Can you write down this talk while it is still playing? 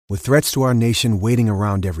With threats to our nation waiting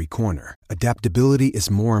around every corner, adaptability is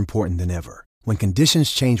more important than ever. When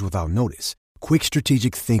conditions change without notice, quick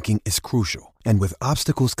strategic thinking is crucial. And with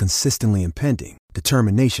obstacles consistently impending,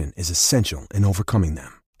 determination is essential in overcoming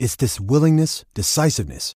them. It's this willingness,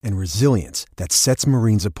 decisiveness, and resilience that sets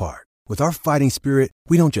Marines apart. With our fighting spirit,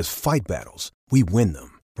 we don't just fight battles, we win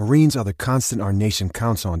them. Marines are the constant our nation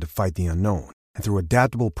counts on to fight the unknown. And through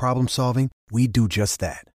adaptable problem solving, we do just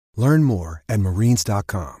that. Learn more at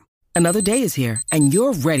marines.com. Another day is here, and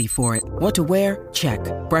you're ready for it. What to wear? Check.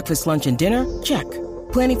 Breakfast, lunch, and dinner? Check.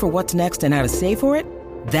 Planning for what's next and how to save for it?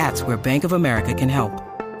 That's where Bank of America can help.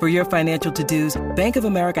 For your financial to-dos, Bank of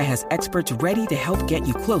America has experts ready to help get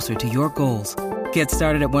you closer to your goals. Get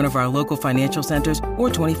started at one of our local financial centers or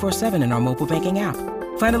 24/7 in our mobile banking app.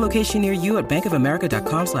 Find a location near you at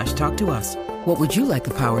bankofamerica.com/talktous. What would you like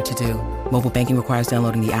the power to do? Mobile banking requires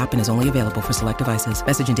downloading the app and is only available for select devices.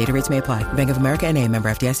 Message and data rates may apply. Bank of America N.A., member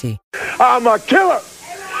FDIC. I'm a killer.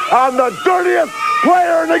 I'm the dirtiest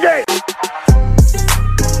player in the game.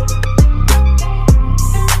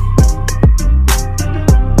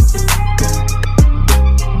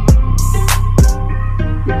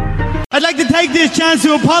 I'd like to take this chance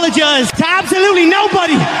to apologize to absolutely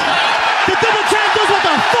nobody. The double champ does what the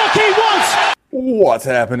fuck he wants. What's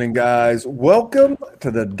happening, guys? Welcome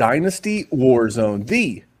to the Dynasty WarZone,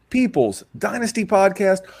 the People's Dynasty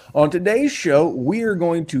podcast. On today's show, we are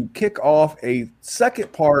going to kick off a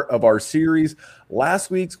second part of our series.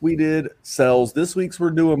 Last week's we did sells. This week's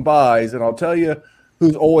we're doing buys, and I'll tell you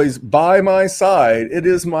who's always by my side. It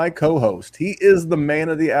is my co-host. He is the man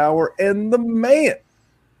of the hour and the man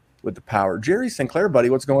with the power. Jerry Sinclair, buddy,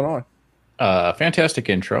 what's going on? Fantastic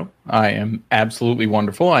intro. I am absolutely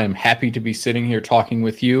wonderful. I am happy to be sitting here talking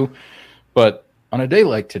with you. But on a day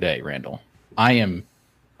like today, Randall, I am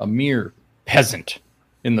a mere peasant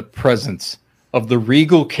in the presence of the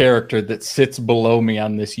regal character that sits below me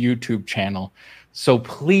on this YouTube channel. So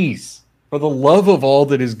please, for the love of all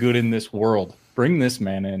that is good in this world, bring this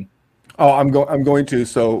man in. Oh, I'm going to.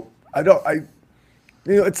 So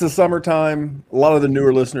it's the summertime. A lot of the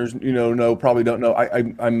newer listeners, probably don't know.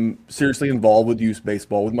 I'm seriously involved with youth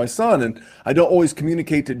baseball with my son, and I don't always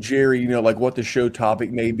communicate to Jerry, like what the show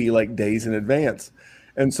topic may be like days in advance.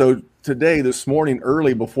 And so today, this morning,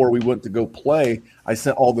 early before we went to go play, I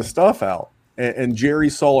sent all the stuff out, and Jerry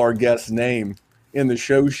saw our guest's name in the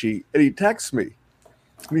show sheet, and he texts me,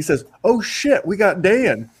 and he says, "Oh shit, we got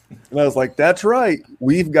Dan." And I was like, "That's right,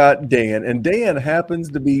 we've got Dan," and Dan happens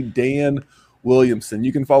to be Dan Williamson.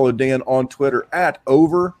 You can follow Dan on Twitter at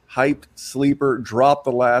overhypedsleeper. Drop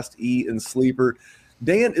the last E in sleeper.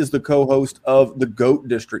 Dan is the co-host of the GOAT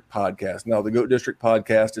District podcast. Now, the GOAT District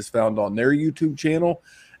podcast is found on their YouTube channel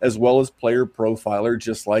as well as Player Profiler,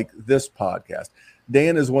 just like this podcast.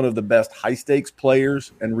 Dan is one of the best high-stakes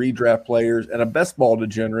players and redraft players and a best ball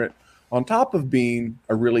degenerate, on top of being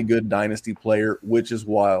a really good dynasty player, which is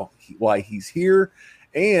why he's here.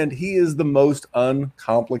 And he is the most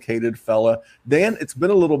uncomplicated fella. Dan, it's been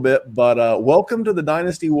a little bit, but welcome to the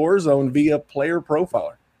Dynasty WarZone via Player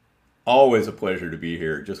Profiler. Always a pleasure to be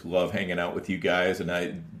here. Just love hanging out with you guys.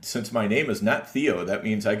 And since my name is not Theo, that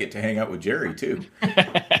means I get to hang out with Jerry, too.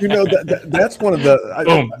 That's one of the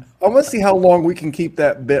I want to see how long we can keep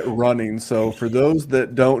that bit running. So for those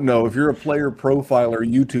that don't know, if you're a Player Profiler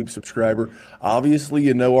YouTube subscriber, obviously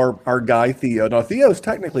you know our guy Theo. Now, Theo's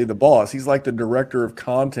technically the boss. He's like the director of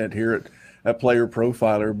content here at Player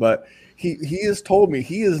Profiler. But he has told me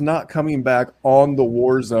he is not coming back on the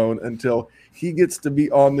WarZone until he gets to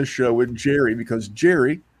be on the show with Jerry, because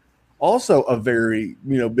Jerry, also a very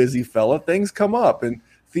busy fella, things come up, and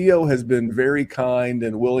Theo has been very kind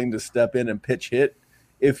and willing to step in and pitch hit,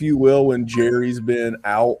 if you will, when Jerry's been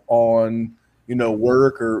out on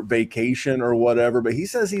work or vacation or whatever. But he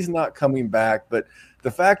says he's not coming back. But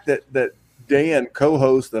the fact that Dan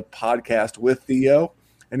co-hosts the podcast with Theo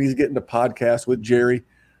and he's getting to podcast with Jerry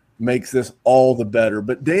makes this all the better.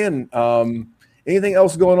 But Dan, anything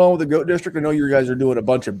else going on with the GOAT District? I know you guys are doing a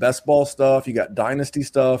bunch of best ball stuff. You got dynasty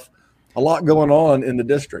stuff, a lot going on in the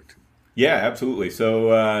district. Yeah, absolutely. So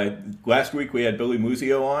last week we had Billy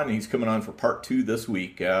Muzio on. He's coming on for part 2 this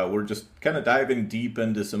week. We're just kind of diving deep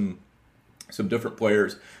into some different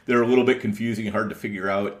players that are a little bit confusing and hard to figure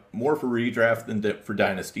out, more for redraft than for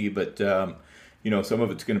dynasty, but some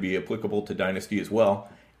of it's going to be applicable to dynasty as well.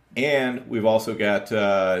 And we've also got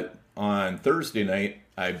on Thursday night,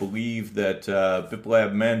 I believe that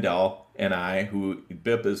Biplab Mandel and I, who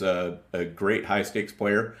Bip is a great high stakes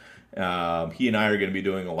player, he and I are going to be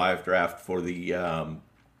doing a live draft for the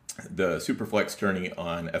Superflex tourney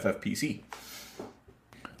on FFPC.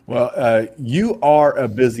 Well, you are a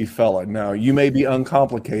busy fella. Now, you may be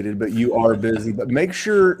uncomplicated, but you are busy. But make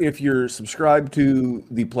sure if you're subscribed to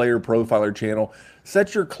the Player Profiler channel,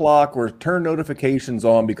 set your clock or turn notifications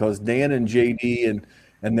on, because Dan and JD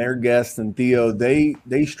and their guests and Theo, they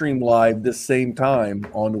stream live this same time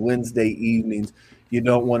on Wednesday evenings. You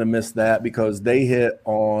don't want to miss that, because they hit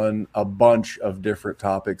on a bunch of different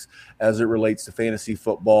topics as it relates to fantasy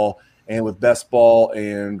football. And with best ball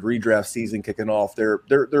and redraft season kicking off, they're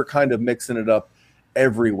kind of mixing it up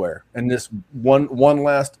everywhere. And this one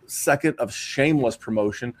last second of shameless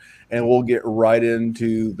promotion, and we'll get right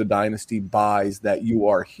into the Dynasty buys that you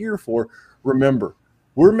are here for. Remember,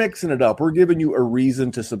 we're mixing it up. We're giving you a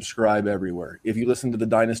reason to subscribe everywhere. If you listen to the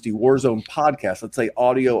Dynasty WarZone podcast, let's say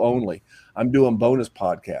audio only, I'm doing bonus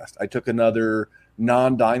podcast. I took another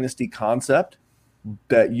non-Dynasty concept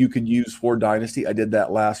that you could use for Dynasty. I did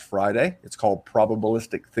that last Friday. It's called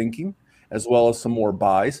probabilistic thinking, as well as some more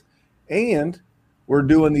buys. And we're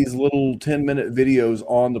doing these little 10-minute videos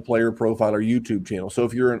on the Player Profiler YouTube channel. So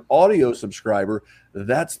if you're an audio subscriber,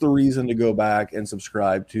 that's the reason to go back and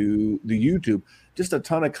subscribe to the YouTube. Just a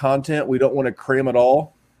ton of content. We don't want to cram it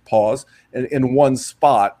all, in one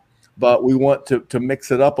spot, but we want to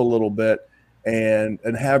mix it up a little bit and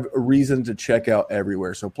have a reason to check out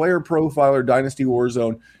everywhere. So Player Profiler, Dynasty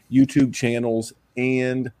Warzone, YouTube channels,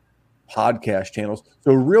 and podcast channels.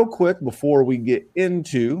 So real quick, before we get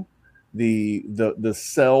into the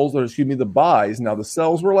sells, or excuse me, the buys. Now, the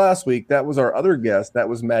sells were last week. That was our other guest. That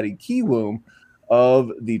was Matty Kiwoom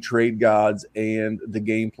of the Trade Gods and the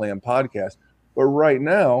Game Plan podcast. But right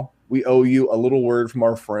now, we owe you a little word from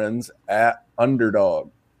our friends at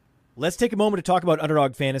Underdog. Let's take a moment to talk about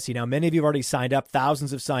Underdog Fantasy. Now, many of you have already signed up.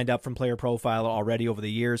 Thousands have signed up from Player Profiler already over the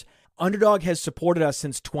years. Underdog has supported us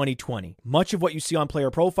since 2020. Much of what you see on Player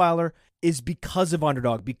Profiler is because of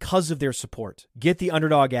Underdog, because of their support. Get the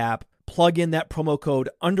Underdog app, plug in that promo code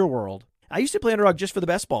Underworld. I used to play Underdog just for the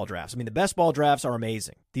best ball drafts. I mean, the best ball drafts are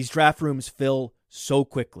amazing. These draft rooms fill so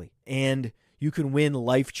quickly, and you can win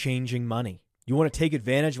life-changing money. You want to take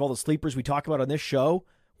advantage of all the sleepers we talk about on this show?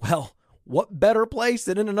 Well, what better place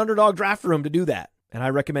than in an Underdog draft room to do that? And I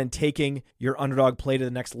recommend taking your Underdog play to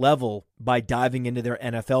the next level by diving into their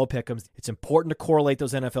NFL pick'ems. It's important to correlate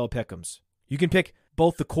those NFL pick'ems. You can pick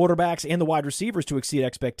both the quarterbacks and the wide receivers to exceed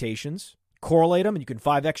expectations. Correlate them, and you can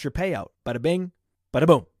 5x your payout. Bada bing, bada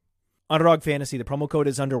boom. Underdog Fantasy, the promo code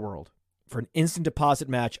is Underworld. For an instant deposit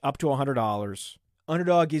match up to $100,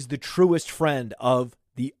 Underdog is the truest friend of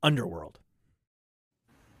the Underworld.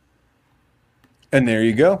 And there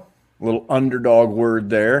you go. Little Underdog word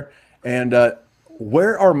there. And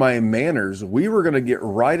where are my manners? We were going to get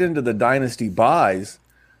right into the Dynasty buys,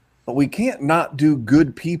 but we can't not do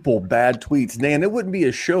good people, bad tweets. Dan, it wouldn't be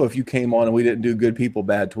a show if you came on and we didn't do good people,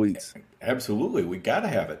 bad tweets. Absolutely. We got to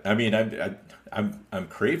have it. I mean, I'm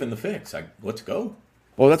craving the fix. Let's go.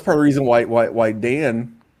 Well, that's part of the reason why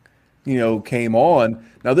Dan, came on.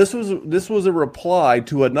 Now, this was a reply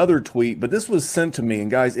to another tweet, but this was sent to me.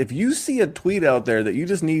 And guys, if you see a tweet out there that you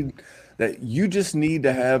just need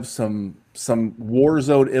to have some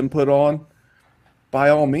WarZone input on, by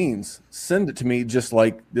all means, send it to me. Just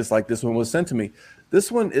like this one was sent to me.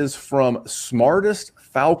 This one is from Smartest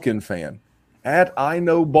Falcon Fan at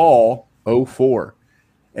IKnowBall04,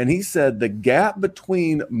 and he said the gap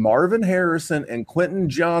between Marvin Harrison and Quentin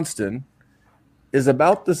Johnston is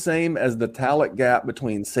about the same as the talent gap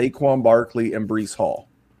between Saquon Barkley and Breece Hall.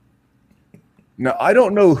 Now, I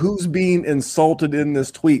don't know who's being insulted in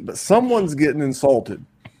this tweet, but someone's getting insulted.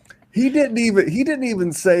 He didn't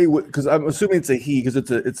even say, because I'm assuming it's a he, because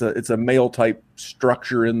it's a male type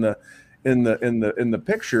structure in the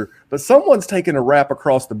picture. But someone's taking a rap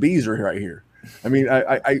across the bees right here. I mean,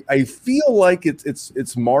 I feel like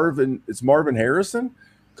it's Marvin Harrison,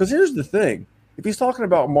 because here's the thing. If he's talking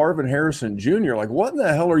about Marvin Harrison Jr., like, what in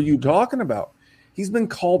the hell are you talking about? He's been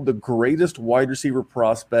called the greatest wide receiver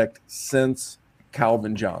prospect since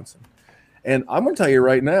Calvin Johnson. And I'm going to tell you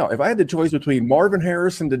right now, if I had the choice between Marvin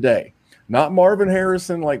Harrison today, not Marvin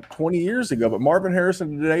Harrison like 20 years ago, but Marvin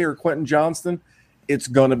Harrison today or Quentin Johnston, it's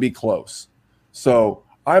going to be close. So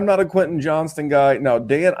I'm not a Quentin Johnston guy. Now,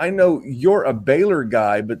 Dan, I know you're a Baylor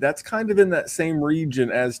guy, but that's kind of in that same region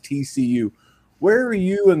as TCU. Where are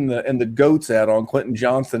you and the goats at on Quentin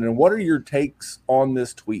Johnston, and what are your takes on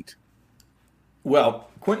this tweet? Well,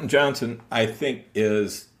 Quentin Johnston, I think,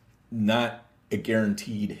 is not a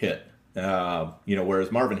guaranteed hit.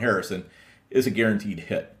 Whereas Marvin Harrison is a guaranteed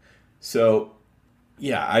hit. So,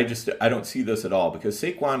 yeah, I don't see this at all, because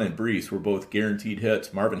Saquon and Breece were both guaranteed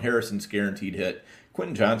hits. Marvin Harrison's guaranteed hit.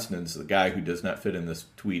 Quentin Johnston is the guy who does not fit in this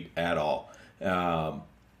tweet at all.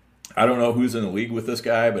 I don't know who's in the league with this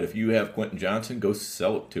guy, but if you have Quentin Johnston, go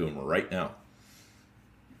sell it to him right now.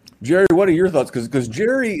 Jerry, what are your thoughts? Because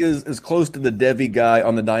Jerry is as close to the Devi guy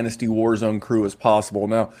on the Dynasty WarZone crew as possible.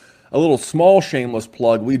 Now, a little small shameless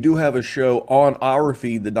plug. We do have a show on our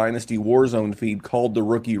feed, the Dynasty WarZone feed, called The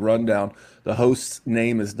Rookie Rundown. The host's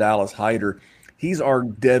name is Dallas Hyder. He's our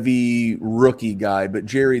Devi rookie guy. But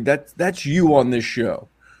Jerry, that's you on this show.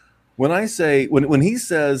 When I say when he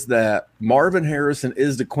says that Marvin Harrison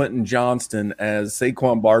is to Quentin Johnston as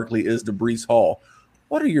Saquon Barkley is to Breece Hall,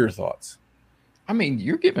 what are your thoughts? I mean,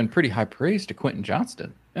 you're giving pretty high praise to Quentin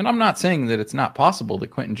Johnston. And I'm not saying that it's not possible that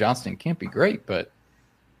Quentin Johnston can't be great, but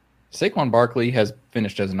Saquon Barkley has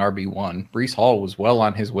finished as an RB1. Breece Hall was well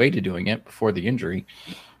on his way to doing it before the injury.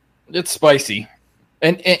 It's spicy.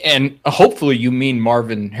 And hopefully you mean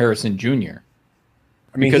Marvin Harrison Jr.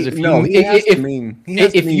 I mean, because he has to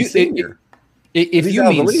mean senior.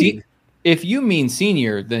 If you mean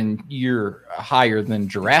senior, then you're higher than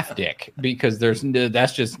giraffe dick, because this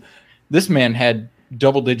man had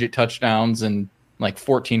double-digit touchdowns and like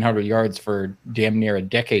 1,400 yards for damn near a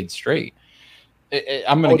decade straight.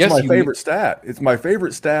 I'm going to guess it's my favorite stat. It's my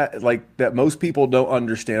favorite stat, like that most people don't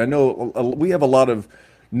understand. I know we have a lot of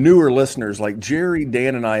newer listeners, like Jerry,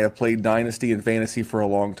 Dan, and I have played Dynasty and Fantasy for a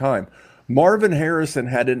long time. Marvin Harrison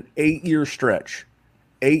had an 8-year stretch,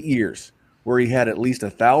 8 years, where he had at least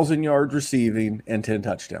 1,000 yards receiving and 10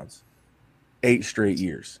 touchdowns. 8 straight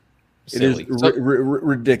years. Silly. It is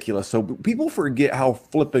ridiculous. So people forget how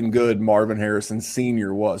flipping good Marvin Harrison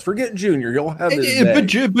Sr. was. Forget Junior. You'll have his day.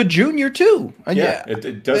 But Junior too. Yeah.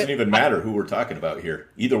 It doesn't even matter who we're talking about here.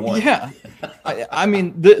 Either one. Yeah. I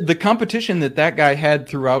mean, the competition that guy had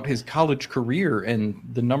throughout his college career and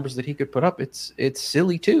the numbers that he could put up, it's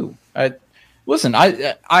silly too. Listen,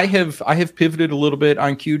 I have pivoted a little bit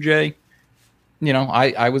on QJ. You know,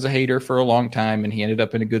 I was a hater for a long time, and he ended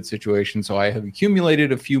up in a good situation, so I have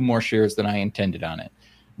accumulated a few more shares than I intended on it.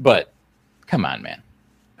 But come on, man.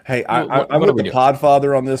 Hey, I'm with the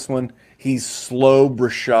Podfather on this one. He's slow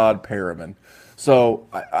Brashad Perriman. So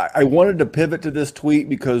I wanted to pivot to this tweet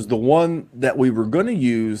because the one that we were going to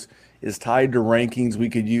use is tied to rankings. We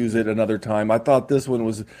could use it another time. I thought this one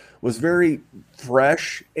was very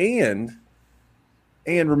fresh, and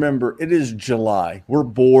remember, it is July. We're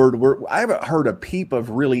bored. I haven't heard a peep of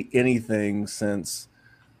really anything since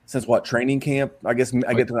what, training camp? I guess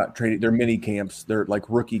I get to not training. They're mini camps. They're like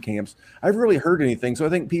rookie camps. I haven't really heard anything. So I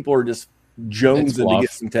think people are just jonesing to get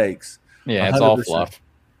some takes. Yeah, 100%. It's all fluff.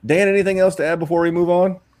 Dan, anything else to add before we move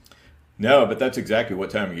on? No, but that's exactly what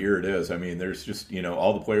time of year it is. I mean, there's just,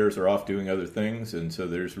 all the players are off doing other things, and so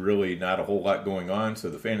there's really not a whole lot going on. So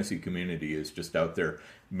the fantasy community is just out there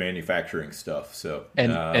manufacturing stuff. So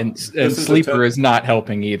and Sleeper is not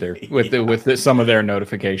helping either with some of their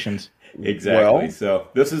notifications. Exactly. Well, so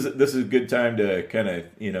this is a good time to kind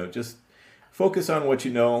of just focus on what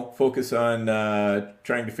you know. Focus on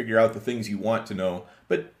trying to figure out the things you want to know,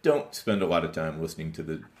 but don't spend a lot of time listening to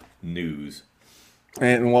the news.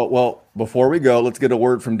 And well, before we go, let's get a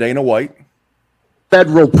word from Dana White.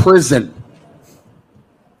 Federal prison.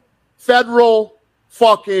 Federal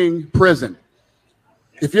fucking prison.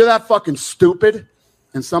 If you're that fucking stupid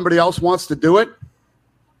and somebody else wants to do it,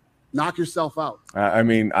 knock yourself out. I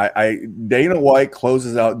mean, Dana White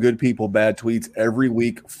closes out good people, bad tweets every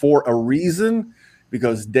week for a reason,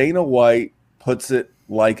 because Dana White puts it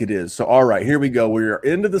like it is. So, all right, here we go. We are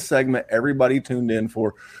into the segment everybody tuned in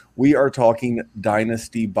for. We are talking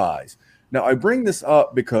dynasty buys. Now, I bring this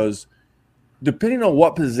up because depending on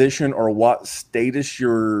what position or what status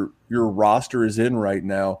your roster is in right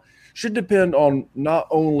now, should depend on not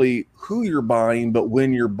only who you're buying, but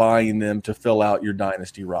when you're buying them to fill out your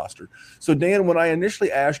dynasty roster. So, Dan, when I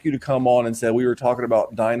initially asked you to come on and said we were talking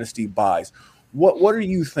about dynasty buys, what are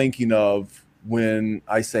you thinking of when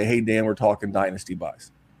I say, hey, Dan, we're talking dynasty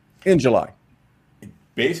buys in July?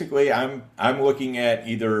 Basically, I'm looking at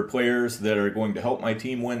either players that are going to help my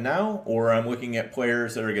team win now, or I'm looking at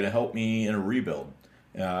players that are going to help me in a rebuild,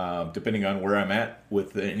 depending on where I'm at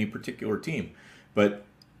with any particular team. But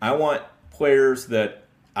I want players that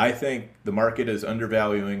I think the market is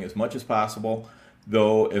undervaluing as much as possible,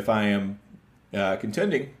 though if I am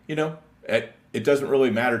contending, it doesn't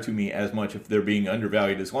really matter to me as much if they're being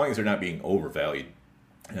undervalued, as long as they're not being overvalued.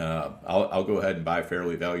 I'll go ahead and buy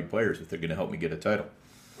fairly valued players if they're going to help me get a title.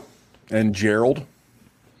 And Gerald?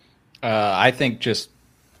 I think just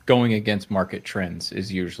going against market trends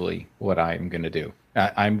is usually what I'm going to do.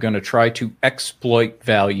 I'm going to try to exploit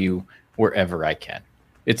value wherever I can.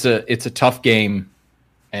 It's a tough game,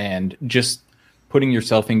 and just putting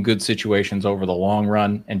yourself in good situations over the long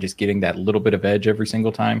run and just getting that little bit of edge every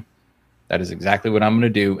single time, That is exactly what I'm going to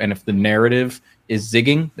do. And if the narrative is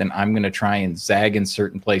zigging, then I'm going to try and zag in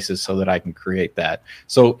certain places so that I can create that.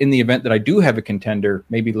 So in the event that I do have a contender,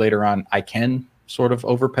 maybe later on I can sort of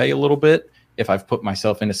overpay a little bit if I've put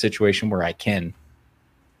myself in a situation where I can.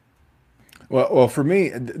 Well, for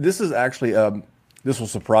me, this is actually this will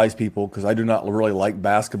surprise people because I do not really like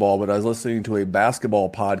basketball, but I was listening to a basketball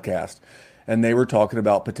podcast, and they were talking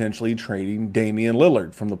about potentially trading Damian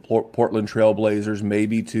Lillard from the Portland Trail Blazers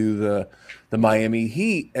maybe to the Miami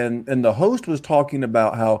Heat, and the host was talking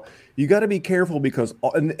about how you got to be careful because,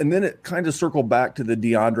 and then it kind of circled back to the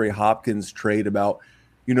DeAndre Hopkins trade about,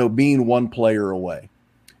 being one player away.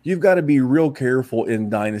 You've got to be real careful in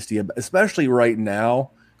Dynasty, especially right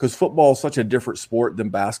now, because football is such a different sport than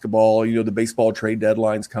basketball. The baseball trade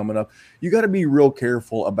deadline's coming up. You got to be real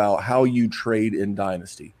careful about how you trade in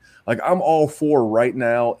Dynasty. Like, I'm all for right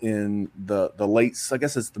now in the late, I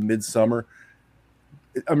guess it's the midsummer.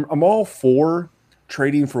 I'm all for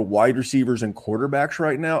trading for wide receivers and quarterbacks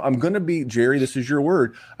right now. I'm going to be, Jerry, this is your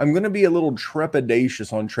word, I'm going to be a little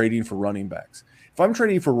trepidatious on trading for running backs. If I'm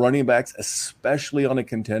trading for running backs, especially on a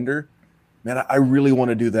contender, man, I really want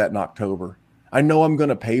to do that in October. I know I'm going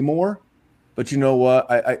to pay more, but you know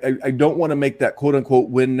what? I don't want to make that quote-unquote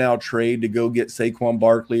win-now trade to go get Saquon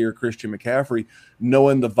Barkley or Christian McCaffrey,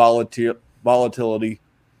 knowing the volatility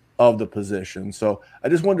of the position. So I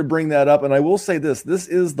just wanted to bring that up. And I will say this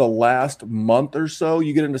is the last month or so.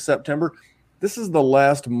 You get into September, this is the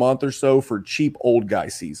last month or so for cheap old guy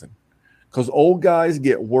season, because old guys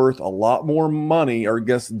get worth a lot more money, or I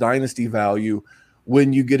guess dynasty value,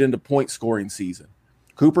 when you get into point scoring season.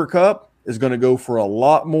 Cooper Kupp is going to go for a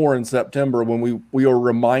lot more in September when we are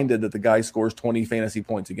reminded that the guy scores 20 fantasy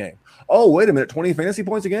points a game. Oh, wait a minute, 20 fantasy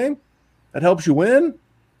points a game? That helps you win?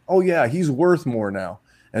 Oh, yeah, he's worth more now.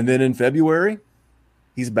 And then in February,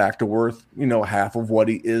 he's back to worth, half of what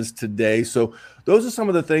he is today. So those are some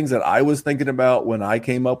of the things that I was thinking about when I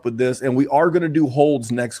came up with this. And we are going to do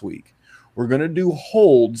holds next week. We're going to do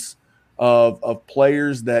holds of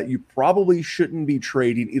players that you probably shouldn't be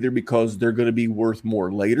trading, either because they're going to be worth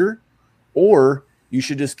more later, or you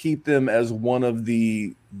should just keep them as one of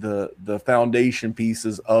the foundation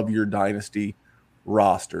pieces of your dynasty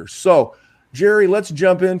roster. So, Jerry, let's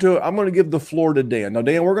jump into it. I'm going to give the floor to Dan. Now,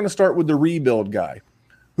 Dan, we're going to start with the rebuild guy.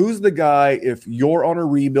 Who's the guy, if you're on a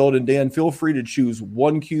rebuild, and Dan, feel free to choose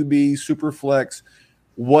one QB, super flex,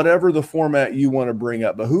 whatever the format you want to bring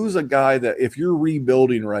up, but who's a guy that if you're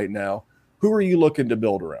rebuilding right now, who are you looking to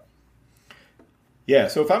build around? Yeah,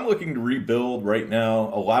 so if I'm looking to rebuild right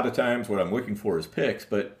now, a lot of times what I'm looking for is picks,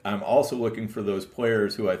 but I'm also looking for those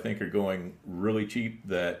players who I think are going really cheap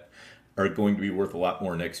that are going to be worth a lot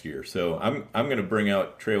more next year. So I'm going to bring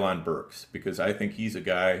out Treylon Burks because I think he's a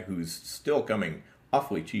guy who's still coming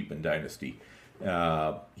awfully cheap in Dynasty.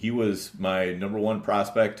 He was my number one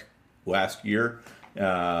prospect last year.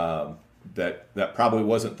 That probably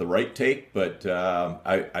wasn't the right take, but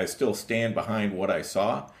I still stand behind what I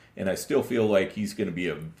saw. And I still feel like he's going to be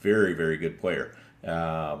a very, very good player.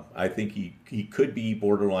 I think he could be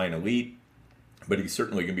borderline elite, but he's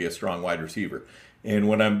certainly going to be a strong wide receiver. And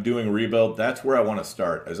when I'm doing a rebuild, that's where I want to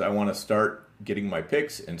start, as I want to start getting my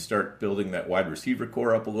picks and start building that wide receiver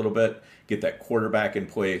core up a little bit, get that quarterback in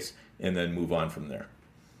place, and then move on from there.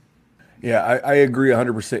 Yeah, I agree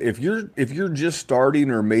 100%. If you're just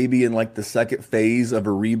starting or maybe in like the second phase of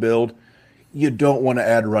a rebuild, you don't want to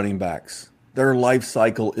add running backs. Their life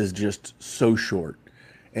cycle is just so short.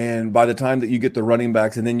 And by the time that you get the running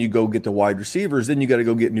backs and then you go get the wide receivers, then you got to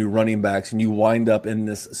go get new running backs, and you wind up in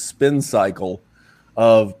this spin cycle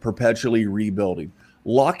of perpetually rebuilding.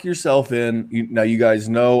 Lock yourself in. Now, you guys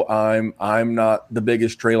know I'm not the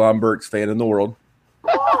biggest Treylon Burks fan in the world.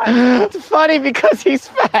 It's funny because he's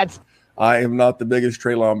fat. I am not the biggest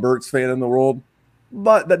Treylon Burks fan in the world,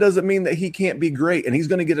 but that doesn't mean that he can't be great, and he's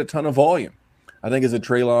going to get a ton of volume. I think as a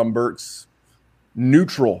Treylon Burks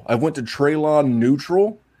neutral, I went to Treylon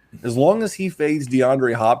neutral. As long as he fades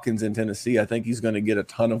DeAndre Hopkins in Tennessee, I think he's going to get a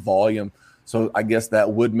ton of volume. So I guess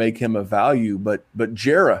that would make him a value. But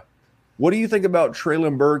Jera, what do you think about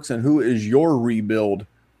Treylon Burks, and who is your rebuild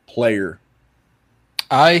player?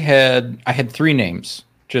 I had three names,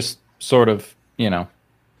 just sort of,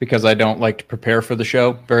 because I don't like to prepare for the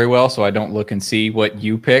show very well, so I don't look and see what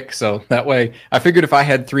you pick. So that way, I figured if I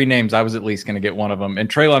had three names, I was at least going to get one of them. And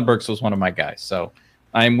Treylon Burks was one of my guys. So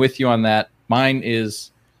I'm with you on that. Mine is,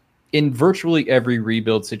 in virtually every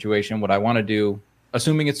rebuild situation, what I want to do,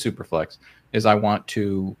 assuming it's Superflex, is I want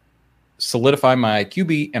to solidify my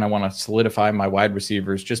QB and I want to solidify my wide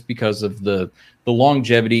receivers just because of the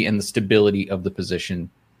longevity and the stability of the position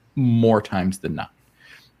more times than not.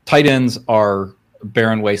 Tight ends are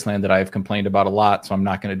barren wasteland that I have complained about a lot, so I'm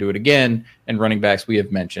not going to do it again. And running backs, we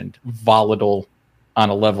have mentioned, volatile on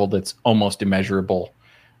a level that's almost immeasurable.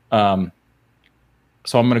 So I'm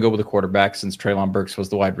going to go with the quarterback since Treylon Burks was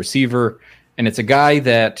the wide receiver. And it's a guy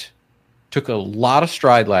that took a lot of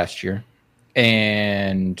stride last year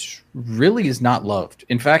and really is not loved.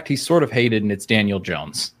 In fact, he's sort of hated, and it's Daniel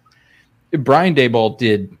Jones. Brian Daboll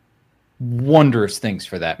did wondrous things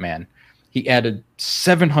for that man. He added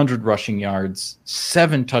 700 rushing yards,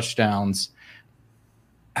 7 touchdowns.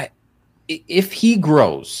 If he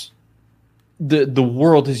grows, the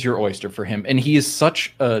world is your oyster for him, and he is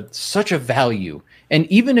such a value. And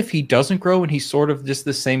even if he doesn't grow and he's sort of just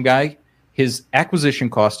the same guy, his acquisition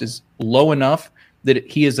cost is low enough that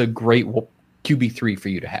he is a great QB3 for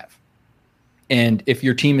you to have. And if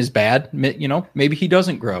your team is bad, maybe he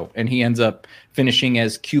doesn't grow and he ends up finishing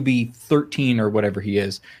as QB 13 or whatever he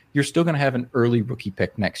is, you're still going to have an early rookie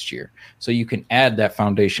pick next year. So you can add that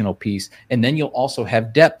foundational piece, and then you'll also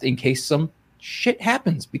have depth in case some shit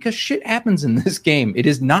happens, because shit happens in this game. It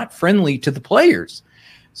is not friendly to the players.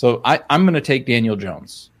 So I'm going to take Daniel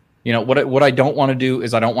Jones. What I don't want to do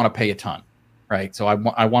is I don't want to pay a ton, right? So I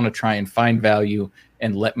want to try and find value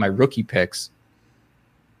and let my rookie picks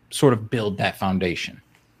sort of build that foundation.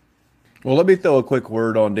 Well, let me throw a quick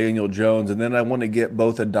word on Daniel Jones, and then I want to get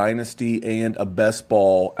both a dynasty and a best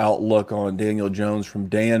ball outlook on Daniel Jones from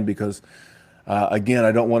Dan, because again,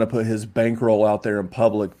 I don't want to put his bankroll out there in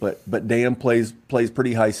public, but Dan plays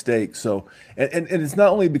pretty high stakes. So, and it's not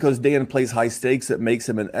only because Dan plays high stakes that makes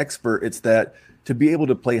him an expert. It's that to be able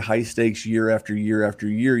to play high stakes year after year after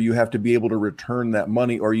year, you have to be able to return that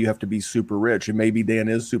money, or you have to be super rich. And maybe Dan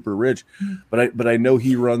is super rich, but I know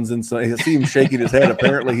he runs inside. I see him shaking his head.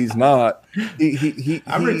 Apparently, he's not.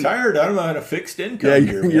 I'm retired. I'm on a fixed income.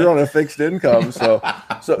 Yeah, you're on a fixed income. So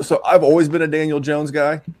I've always been a Daniel Jones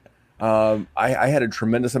guy. I had a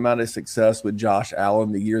tremendous amount of success with Josh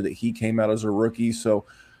Allen the year that he came out as a rookie. So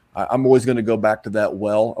I'm always going to go back to that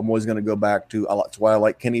well. I'm always going to go back to – that's why I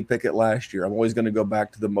like Kenny Pickett last year. I'm always going to go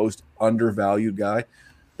back to the most undervalued guy.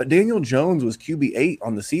 But Daniel Jones was QB8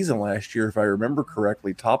 on the season last year, if I remember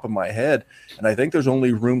correctly, top of my head. And I think there's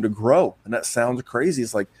only room to grow. And that sounds crazy.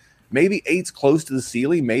 It's like maybe 8's close to the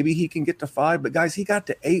ceiling. Maybe he can get to 5. But, guys, he got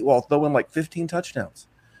to 8 while throwing like 15 touchdowns.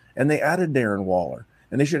 And they added Darren Waller.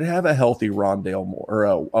 And they should have a healthy Rondale Moore,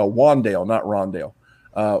 or Wandale, not Rondale,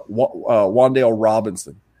 Wandale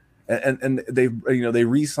Robinson. And they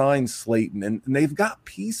re-signed Slayton, and they've got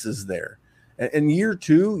pieces there. And year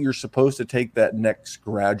 2, you're supposed to take that next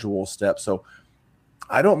gradual step. So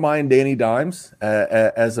I don't mind Danny Dimes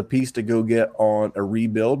as a piece to go get on a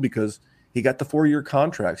rebuild, because he got the 4-year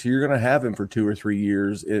contract. So you're going to have him for 2 or 3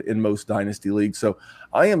 years in most dynasty leagues. So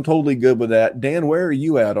I am totally good with that. Dan, where are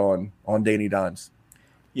you at on Danny Dimes?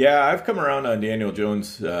 Yeah, I've come around on Daniel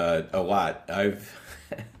Jones a lot.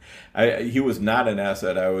 He was not an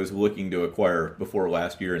asset I was looking to acquire before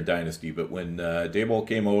last year in Dynasty, but when Daboll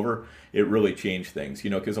came over, it really changed things.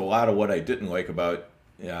 Because a lot of what I didn't like about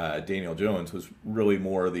Daniel Jones was really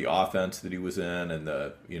more the offense that he was in, and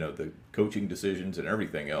the coaching decisions and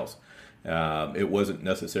everything else. It wasn't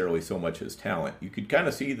necessarily so much his talent. You could kind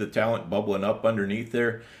of see the talent bubbling up underneath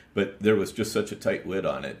there, but there was just such a tight lid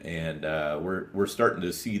on it, and we're starting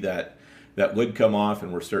to see that lid come off,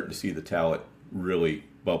 and we're starting to see the talent really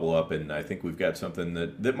bubble up, and I think we've got something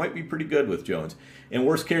that might be pretty good with Jones. In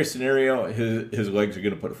worst case scenario, his legs are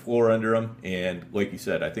going to put a floor under him, and like you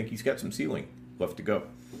said, I think he's got some ceiling left to go.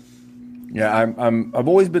 Yeah, I've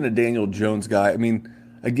always been a Daniel Jones guy. I mean,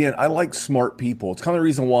 again, I like smart people. It's kind of the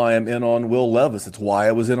reason why I'm in on Will Levis. It's why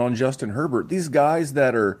I was in on Justin Herbert. These guys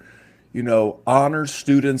that are, honors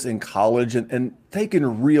students in college and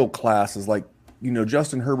taking real classes, like,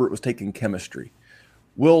 Justin Herbert was taking chemistry.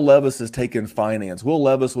 Will Levis has taken finance. Will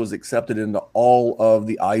Levis was accepted into all of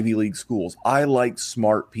the Ivy League schools. I like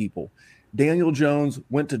smart people. Daniel Jones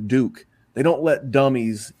went to Duke. They don't let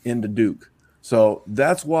dummies into Duke. So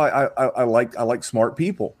that's why I like smart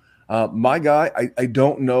people. My guy, I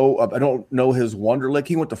don't know his Wonderlic.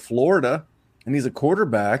 He went to Florida, and he's a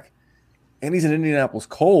quarterback, and he's an Indianapolis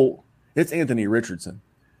Colt. It's Anthony Richardson.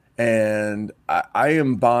 And I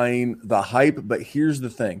am buying the hype, but here's the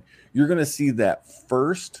thing. You're going to see that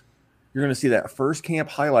first camp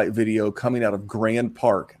highlight video coming out of Grand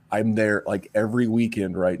Park. I'm there like every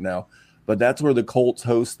weekend right now. But that's where the Colts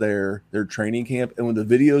host their training camp. And when the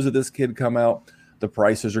videos of this kid come out, the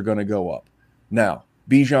prices are going to go up. Now,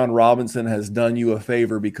 Bijan Robinson has done you a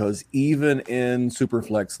favor, because even in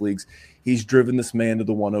Superflex leagues, he's driven this man to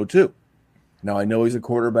the 102. Now, I know he's a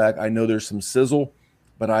quarterback. I know there's some sizzle,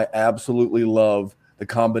 but I absolutely love the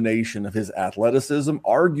combination of his athleticism,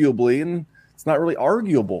 arguably, and It's not really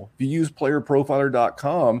arguable. If you use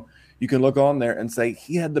playerprofiler.com, you can look on there and say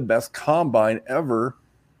he had the best combine ever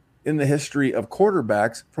in the history of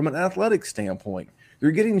quarterbacks from an athletic standpoint.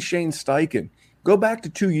 You're getting Shane Steichen. Go back to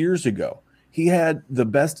 2 years ago. He had the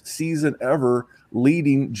best season ever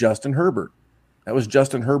leading Justin Herbert. That was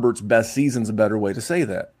Justin Herbert's best season, is a better way to say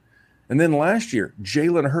that. And then last year,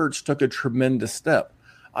 Jalen Hurts took a tremendous step.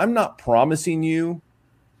 I'm not promising you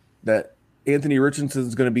that Anthony Richardson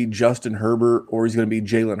is going to be Justin Herbert or he's going to be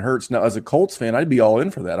Jalen Hurts. Now, as a Colts fan, I'd be all in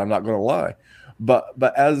for that. I'm not going to lie. But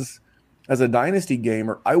as a dynasty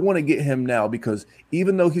gamer, I want to get him now because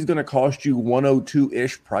even though he's going to cost you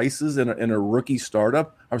 102-ish prices in a rookie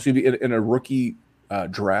startup, I'm excuse me, in a rookie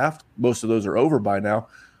draft, most of those are over by now,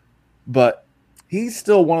 but he's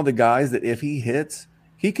still one of the guys that if he hits,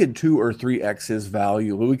 he could 2 or 3x his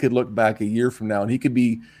value. We could look back a year from now and he could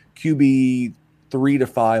be QB 3 to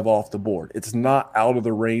 5 off the board. It's not out of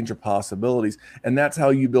the range of possibilities. And that's how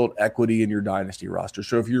you build equity in your dynasty roster.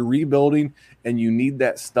 So if you're rebuilding and you need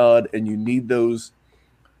that stud and you need those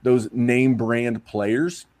name brand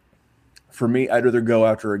players, for me, I'd rather go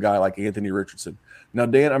after a guy like Anthony Richardson. Now,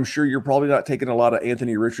 Dan, I'm sure you're probably not taking a lot of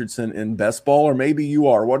Anthony Richardson in best ball, or maybe you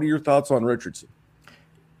are. What are your thoughts on Richardson?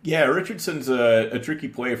 Yeah, Richardson's a tricky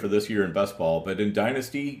play for this year in best ball, but in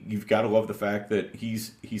Dynasty, you've got to love the fact that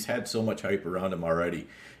he's had so much hype around him already.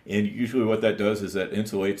 And usually what that does is that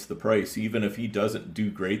insulates the price. Even if he doesn't do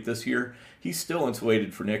great this year, he's still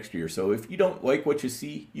insulated for next year. So if you don't like what you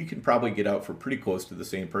see, you can probably get out for pretty close to the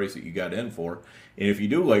same price that you got in for. And if you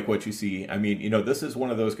do like what you see, I mean, this is one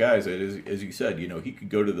of those guys that is, as you said, he could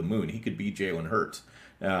go to the moon. He could be Jalen Hurts.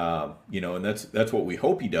 And that's what we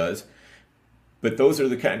hope he does. But those are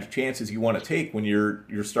the kind of chances you want to take when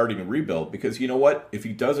you're starting a rebuild, because you know what? If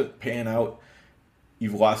he doesn't pan out,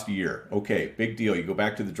 you've lost a year. Okay, big deal. You go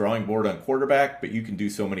back to the drawing board on quarterback, but you can do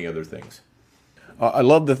so many other things. I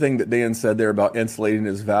love the thing that Dan said there about insulating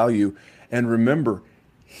his value. And remember,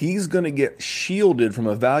 he's going to get shielded from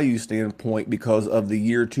a value standpoint because of the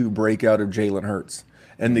year 2 breakout of Jalen Hurts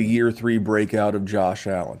and the year 3 breakout of Josh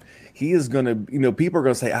Allen. He is going to, people are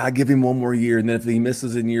going to say, give him one more year. And then if he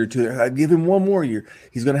misses in year 2, I give him one more year.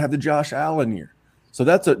 He's going to have the Josh Allen year. So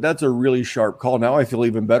that's a really sharp call. Now I feel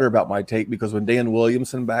even better about my take because when Dan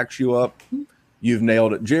Williamson backs you up, you've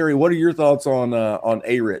nailed it. Jerry, what are your thoughts on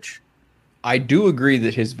A-Rich? I do agree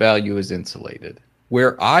that his value is insulated.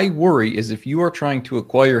 Where I worry is if you are trying to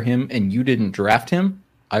acquire him and you didn't draft him,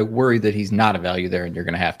 I worry that he's not a value there and you're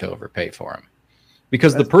going to have to overpay for him.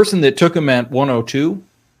 Because the person that took him at 102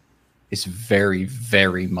 is very,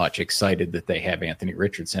 very much excited that they have Anthony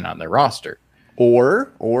Richardson on their roster.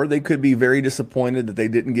 Or they could be very disappointed that they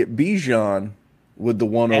didn't get Bijan with the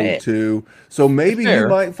 102. So maybe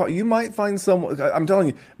you might find someone. I'm telling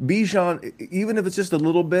you, Bijan, even if it's just a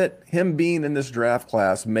little bit, him being in this draft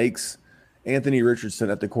class makes Anthony Richardson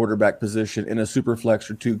at the quarterback position in a super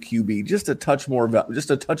flex or 2 QB just a touch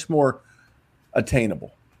more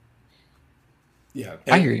attainable. Yeah,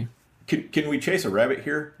 I hear you. Can we chase a rabbit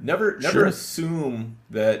here? Never Sure. assume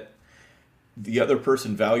that the other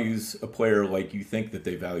person values a player like you think that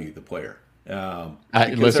they value the player.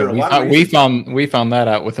 Listen, we found that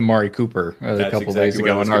out with Amari Cooper a couple days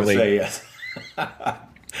ago in our league. Yes.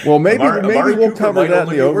 Well, maybe Amari we'll Cooper cover that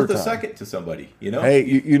in the overtime. Worth a second to somebody,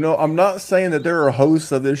 Hey, I'm not saying that there are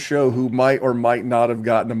hosts of this show who might or might not have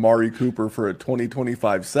gotten Amari Cooper for a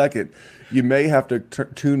 20-25 second. You may have to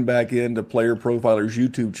tune back into Player Profiler's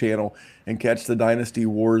YouTube channel and catch the Dynasty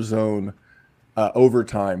WarZone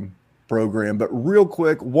overtime program. But real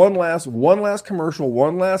quick, one last commercial,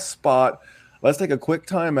 one last spot. Let's take a quick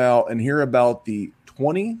time out and hear about the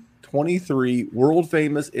 2023 world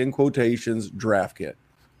famous in quotations draft kit.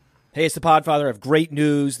 Hey, it's the Podfather of great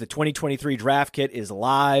news. The 2023 draft kit is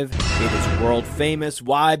live. It is world famous.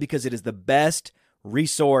 Why? Because it is the best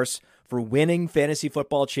resource for winning fantasy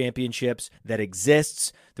football championships that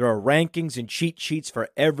exists. There are rankings and cheat sheets for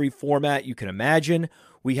every format you can imagine.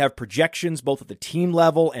 We have projections both at the team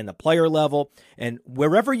level and the player level. And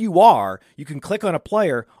wherever you are, you can click on a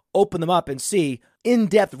player, open them up, and see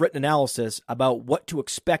in-depth written analysis about what to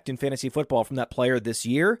expect in fantasy football from that player this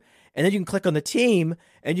year. And then you can click on the team,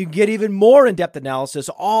 and you can get even more in-depth analysis,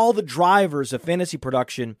 all the drivers of fantasy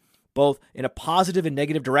production, both in a positive and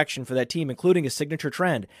negative direction for that team, including a signature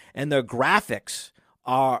trend. And the graphics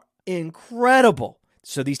are incredible.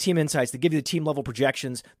 So these team insights, they give you the team level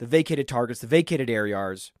projections, the vacated targets, the vacated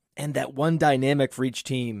areas, and that one dynamic for each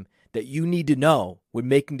team that you need to know when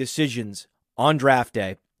making decisions on draft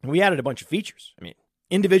day. And we added a bunch of features.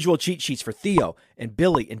 Individual cheat sheets for Theo and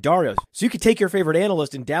Billy and Dario. So you could take your favorite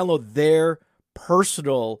analyst and download their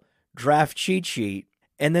personal draft cheat sheet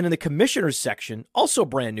And then in the commissioners section, also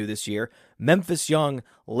brand new this year, Memphis Young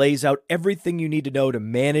lays out everything you need to know to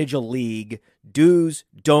manage a league, do's,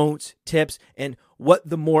 don'ts, tips, and what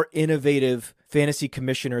the more innovative fantasy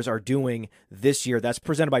commissioners are doing this year. That's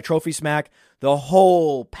presented by Trophy Smack. The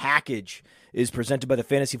whole package is presented by the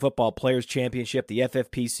Fantasy Football Players Championship, the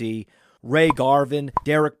FFPC, Ray Garvin,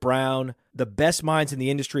 Derek Brown, the best minds in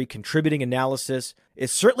the industry contributing analysis.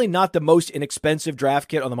 It's certainly not the most inexpensive draft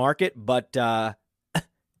kit on the market, but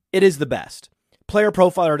it is the best.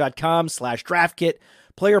 PlayerProfiler.com/draft kit.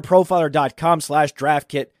 PlayerProfiler.com/draft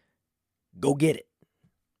kit. Go get it.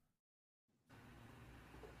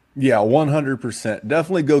 Yeah, 100%.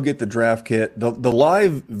 Definitely go get the draft kit. The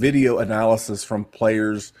live video analysis from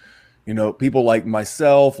players, you know, people like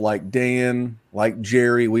myself, like Dan, like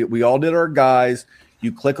Jerry, we all did our guys.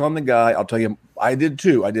 You click on the guy. I'll tell you, I did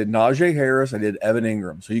too. I did Najee Harris. I did Evan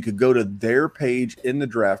Ingram. So you could go to their page in the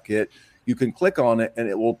draft kit. You can click on it, and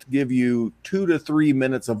it will give you 2 to 3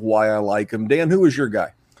 minutes of why I like him. Dan, who was your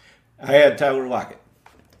guy? I had Tyler Lockett.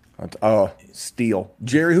 Oh, steal.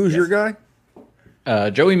 Jerry, who's your guy?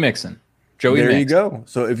 Joey Mixon. There you go.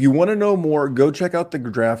 So if you want to know more, go check out the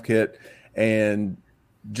draft kit, and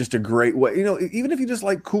just a great way. You know, even if you just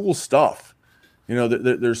like cool stuff, you know,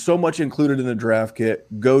 there's so much included in the draft kit.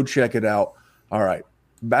 Go check it out. All right,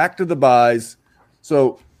 back to the buys.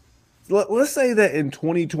 So let's say that in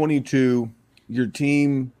 2022, your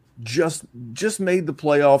team just made the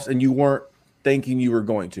playoffs and you weren't thinking you were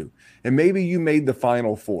going to. And maybe you made the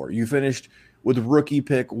Final Four. You finished with rookie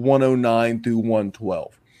pick 109 through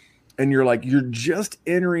 112. And you're just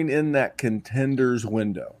entering in that contenders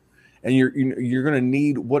window. And you're going to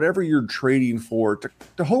need whatever you're trading for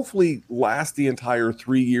to hopefully last the entire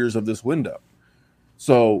 3 years of this window.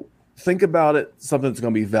 So think about it, something that's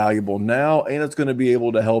going to be valuable now, and it's going to be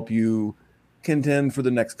able to help you contend for the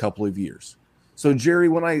next couple of years. So Jerry,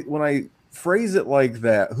 when I phrase it like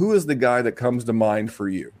that, who is the guy that comes to mind for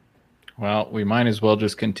you? Well, we might as well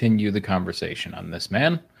just continue the conversation on this,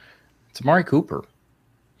 man. It's Amari Cooper.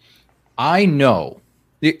 I know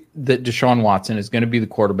that Deshaun Watson is going to be the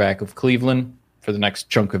quarterback of Cleveland for the next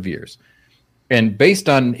chunk of years. And based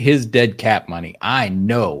on his dead cap money, I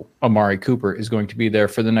know Amari Cooper is going to be there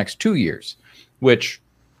for the next 2 years, which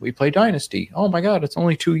we play Dynasty. Oh my God, it's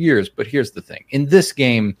only 2 years. But here's the thing. In this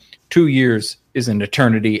game, 2 years is an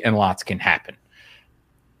eternity and lots can happen.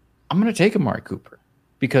 I'm going to take Amari Cooper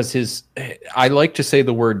because I like to say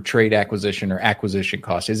the word trade acquisition or acquisition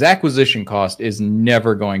cost. His acquisition cost is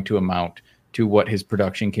never going to amount to what his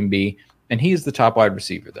production can be. And he is the top wide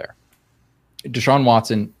receiver there. Deshaun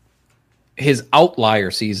Watson, his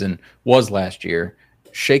outlier season was last year.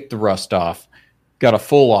 Shake the rust off, got a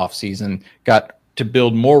full off season, got to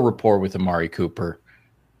build more rapport with Amari Cooper,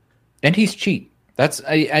 and he's cheap. That's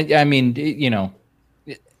I mean, you know,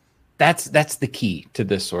 that's the key to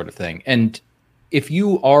this sort of thing. And if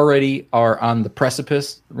you already are on the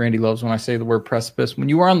precipice, Randy loves when I say the word precipice, when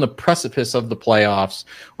you are on the precipice of the playoffs,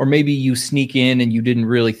 or maybe you sneak in and you didn't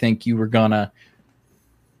really think you were gonna,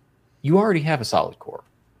 you already have a solid core.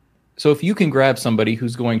 So if you can grab somebody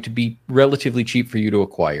who's going to be relatively cheap for you to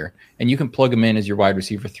acquire, and you can plug them in as your wide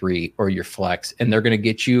receiver 3 or your flex, and they're going to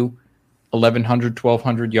get you 1,100,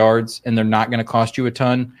 1,200 yards, and they're not going to cost you a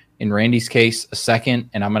ton. In Randy's case, a second,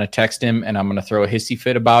 and I'm going to text him, and I'm going to throw a hissy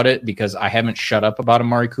fit about it because I haven't shut up about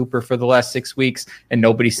Amari Cooper for the last 6 weeks, and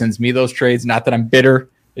nobody sends me those trades. Not that I'm bitter.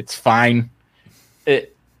 It's fine.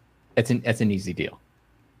 It's an easy deal.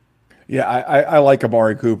 Yeah, I like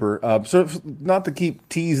Amari Cooper. So not to keep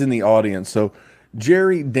teasing the audience. So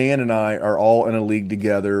Jerry, Dan, and I are all in a league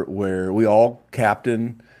together where we all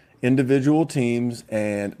captain individual teams.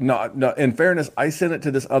 And not in fairness, I sent it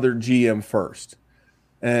to this other GM first.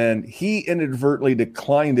 And he inadvertently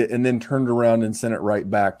declined it and then turned around and sent it right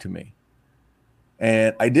back to me.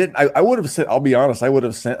 And I would have sent, I'll be honest, I would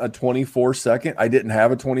have sent a 24-second. I didn't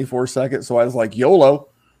have a 24-second. So I was like, YOLO.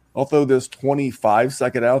 I'll throw this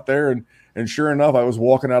 25-second out there. And sure enough, I was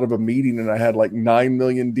walking out of a meeting and I had like 9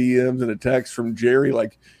 million DMs and a text from Jerry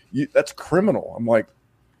like, that's criminal. I'm like,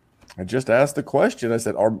 I just asked the question. I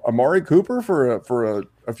said, Amari Cooper for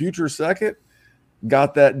a future second?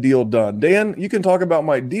 Got that deal done. Dan, you can talk about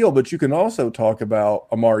my deal, but you can also talk about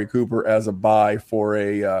Amari Cooper as a buy for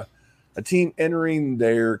a team entering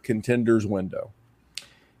their contenders window.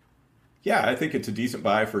 Yeah, I think it's a decent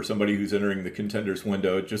buy for somebody who's entering the contenders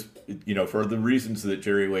window, just, you know, for the reasons that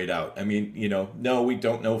Jerry laid out. I mean, you know, no, we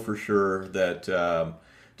don't know for sure that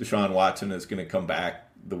Deshaun Watson is going to come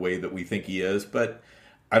back the way that we think he is, but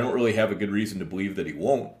I don't really have a good reason to believe that he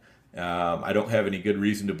won't. I don't have any good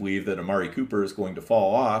reason to believe that Amari Cooper is going to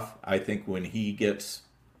fall off. I think when he gets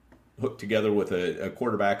hooked together with a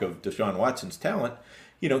quarterback of Deshaun Watson's talent,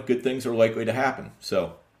 good things are likely to happen.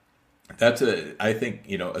 So I think,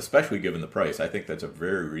 especially given the price, I think that's a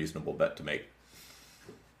very reasonable bet to make.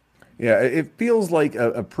 Yeah, it feels like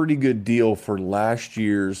a pretty good deal for last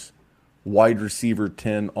year's wide receiver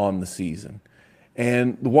 10 on the season.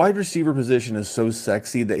 And the wide receiver position is so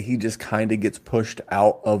sexy that he just kind of gets pushed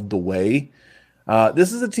out of the way.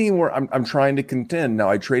 This is a team where I'm trying to contend. Now,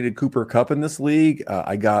 I traded Cooper Kupp in this league.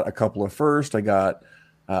 I got a couple of first. I got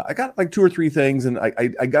like 2 or 3 things, and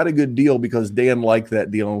I got a good deal because Dan liked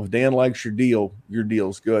that deal. And if Dan likes your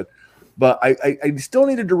deal's good. But I still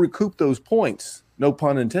needed to recoup those points, no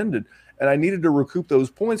pun intended. And I needed to recoup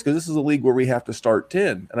those points because this is a league where we have to start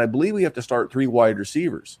 10. And I believe we have to start 3 wide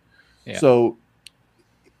receivers. Yeah. So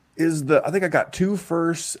I think I got 2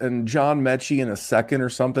 firsts and John Mechie in a second or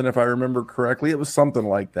something, if I remember correctly. It was something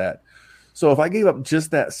like that. So if I gave up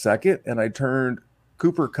just that second and I turned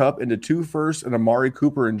Cooper Kupp into 2 firsts and Amari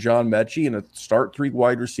Cooper and John Mechie in a start 3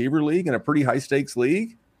 wide receiver league in a pretty high stakes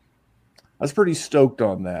league, I was pretty stoked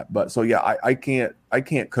on that. But so yeah, I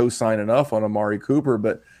can't co-sign enough on Amari Cooper.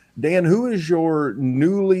 But Dan, who is your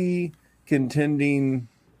newly contending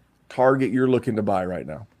target you're looking to buy right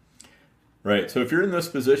now? Right. So if you're in this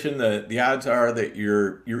position, the odds are that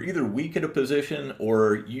you're either weak at a position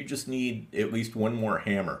or you just need at least one more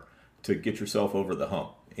hammer to get yourself over the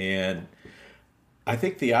hump. And I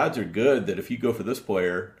think the odds are good that if you go for this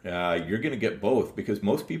player, you're going to get both, because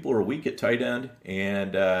most people are weak at tight end,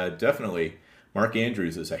 and definitely Mark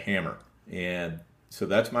Andrews is a hammer. And so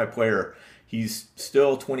that's my player. He's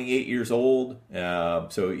still 28 years old,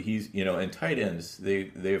 so he's, and tight ends,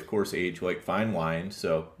 they of course age like fine wine,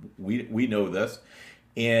 so we know this.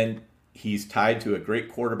 And he's tied to a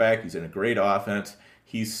great quarterback. He's in a great offense.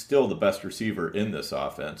 He's still the best receiver in this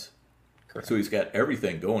offense. Correct. So he's got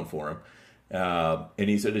everything going for him. And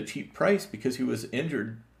he's at a cheap price because he was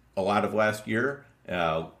injured a lot of last year.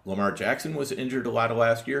 Lamar Jackson was injured a lot of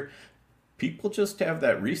last year. People just have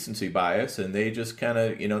that recency bias, and they just kind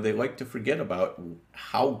of, they like to forget about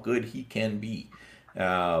how good he can be.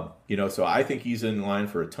 So I think he's in line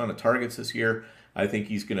for a ton of targets this year. I think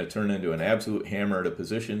he's going to turn into an absolute hammer at a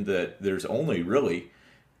position that there's only really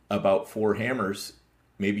about 4 hammers,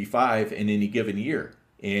 maybe 5 in any given year.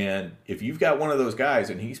 And if you've got one of those guys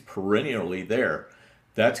and he's perennially there,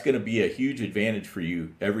 that's going to be a huge advantage for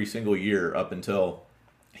you every single year up until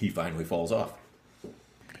he finally falls off.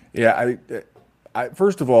 Yeah, I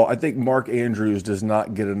first of all, I think Mark Andrews does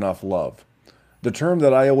not get enough love. The term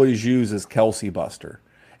that I always use is Kelsey Buster.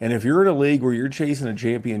 And if you're in a league where you're chasing a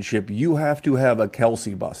championship, you have to have a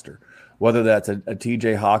Kelsey Buster. Whether that's a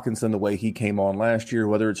TJ Hawkinson, the way he came on last year,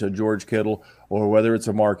 whether it's a George Kittle, or whether it's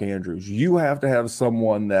a Mark Andrews. You have to have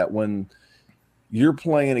someone that when you're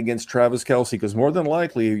playing against Travis Kelce, because more than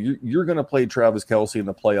likely you're going to play Travis Kelce in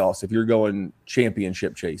the playoffs if you're going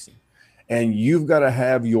championship chasing. And you've got to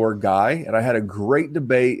have your guy. And I had a great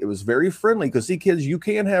debate. It was very friendly because, see, kids, you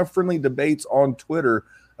can have friendly debates on Twitter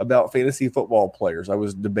about fantasy football players. I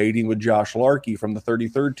was debating with Josh Larkey from the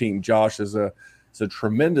 33rd team. Josh is a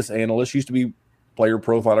tremendous analyst, used to be player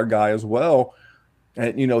profiler guy as well.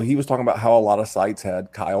 And, he was talking about how a lot of sites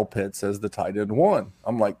had Kyle Pitts as the tight end 1.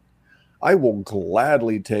 I'm like, I will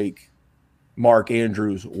gladly take Mark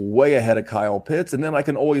Andrews way ahead of Kyle Pitts. And then I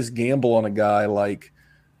can always gamble on a guy like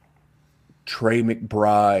Trey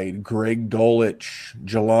McBride, Greg Dulcich,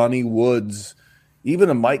 Jelani Woods, even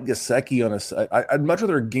a Mike Gesicki on I'd much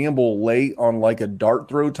rather gamble late on like a dart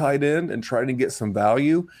throw tight end and try to get some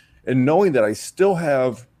value, and knowing that I still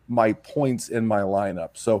have my points in my lineup.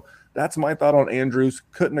 So that's my thought on Andrews.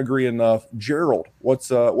 Couldn't agree enough. Gerald, what's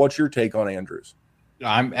your take on Andrews?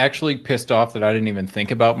 I'm actually pissed off that I didn't even think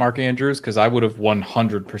about Mark Andrews, because I would have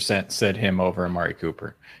 100% said him over Amari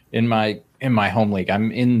Cooper. In my home league,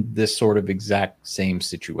 I'm in this sort of exact same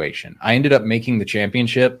situation. I ended up making the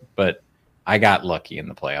championship, but I got lucky in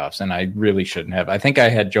the playoffs, and I really shouldn't have. I think I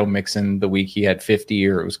had Joe Mixon the week he had 50,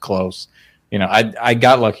 or it was close. I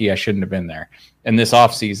got lucky. I shouldn't have been there. And this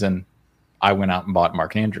offseason, I went out and bought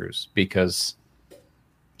Mark Andrews because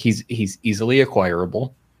he's easily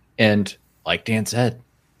acquirable. And like Dan said,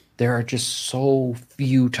 there are just so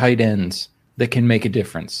few tight ends that can make a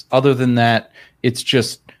difference. Other than that, it's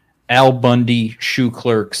just Al Bundy, shoe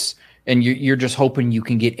clerks, and you're just hoping you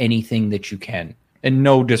can get anything that you can. And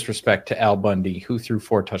no disrespect to Al Bundy, who threw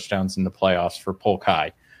 4 touchdowns in the playoffs for Polk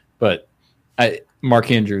High. But Mark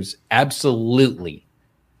Andrews absolutely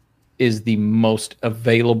is the most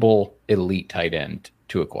available elite tight end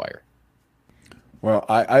to acquire. Well,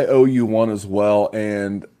 I owe you one as well.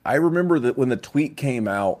 And I remember that when the tweet came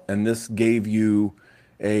out, and this gave you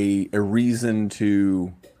a reason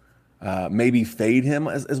to maybe fade him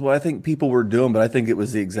is what I think people were doing, but I think it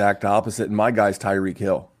was the exact opposite. And my guy's Tyreek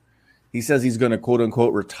Hill. He says he's going to quote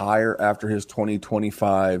unquote retire after his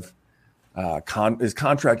 2025 his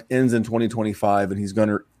contract ends in 2025, and he's going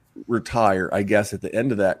to retire, I guess, at the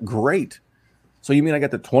end of that. Great. So you mean I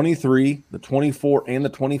got the 23, the 24, and the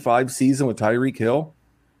 25 season with Tyreek Hill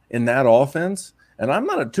in that offense? And I'm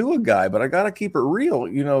not a Tua guy, but I got to keep it real.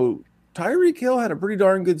 You know, Tyreek Hill had a pretty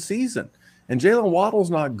darn good season, and Jalen Waddle's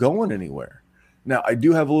not going anywhere. Now, I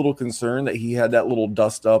do have a little concern that he had that little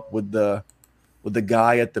dust up with the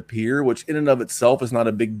guy at the pier, which in and of itself is not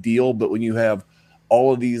a big deal. But when you have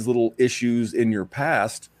all of these little issues in your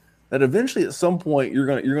past, that eventually at some point you're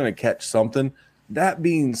gonna catch something. That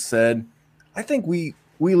being said, I think we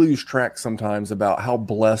lose track sometimes about how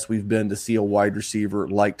blessed we've been to see a wide receiver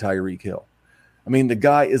like Tyreek Hill. I mean, the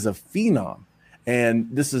guy is a phenom. And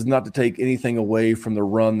this is not to take anything away from the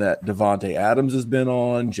run that Devontae Adams has been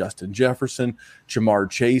on, Justin Jefferson, Jamar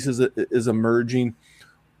Chase is emerging.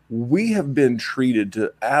 We have been treated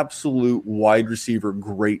to absolute wide receiver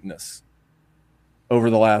greatness over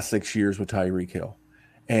the last 6 years with Tyreek Hill.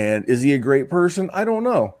 And is he a great person? I don't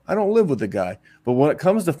know. I don't live with the guy. But when it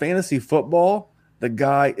comes to fantasy football, the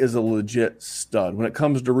guy is a legit stud. When it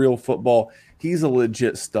comes to real football, he's a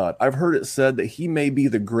legit stud. I've heard it said that he may be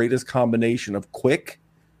the greatest combination of quick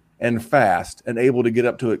and fast and able to get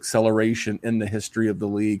up to acceleration in the history of the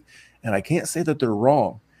league. And I can't say that they're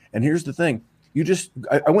wrong. And here's the thing.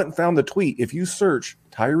 I went and found the tweet. If you search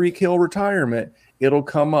Tyreek Hill retirement, it'll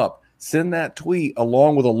come up. Send that tweet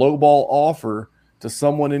along with a lowball offer to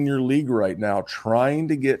someone in your league right now trying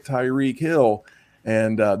to get Tyreek Hill.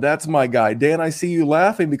 And that's my guy. Dan, I see you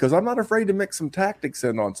laughing because I'm not afraid to mix some tactics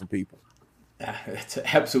in on some people. It's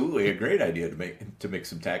absolutely a great idea to mix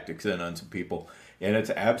some tactics in on some people. And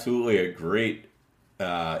it's absolutely a great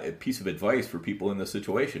piece of advice for people in this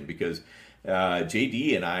situation because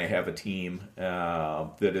JD and I have a team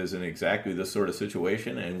that is in exactly this sort of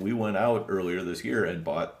situation. And we went out earlier this year and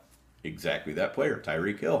bought exactly that player,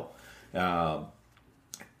 Tyreek Hill.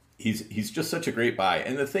 He's just such a great buy.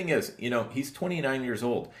 And the thing is, he's 29 years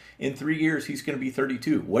old. In 3 years, he's going to be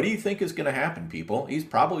 32. What do you think is going to happen, people? He's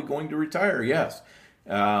probably going to retire, yes.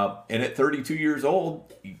 And at 32 years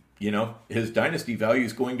old, his dynasty value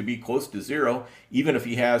is going to be close to zero, even if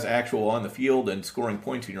he has actual on the field and scoring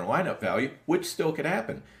points in your lineup value, which still could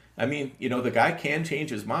happen. I mean, the guy can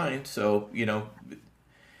change his mind. So,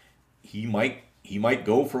 he might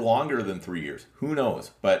go for longer than 3 years. Who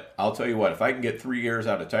knows? But I'll tell you what, if I can get 3 years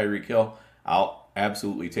out of Tyreek Hill, I'll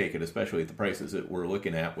absolutely take it, especially at the prices that we're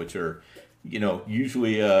looking at, which are,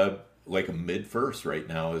 usually like a mid-first right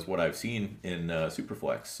now is what I've seen in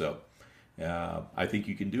Superflex. So I think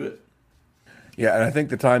you can do it. Yeah, and I think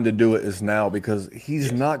the time to do it is now because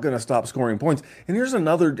he's not going to stop scoring points. And here's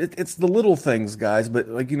another, it's the little things, guys, but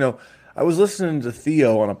I was listening to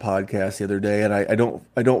Theo on a podcast the other day, and I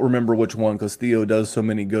don't remember which one because Theo does so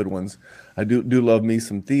many good ones. I do love me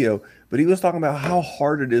some Theo, but he was talking about how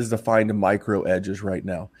hard it is to find micro edges right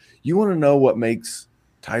now. You want to know what makes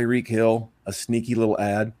Tyreek Hill a sneaky little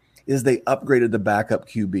ad? Is they upgraded the backup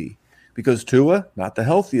QB because Tua, not the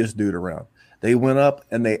healthiest dude around. They went up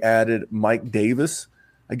and they added Mike Davis.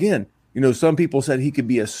 Again, some people said he could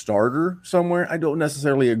be a starter somewhere. I don't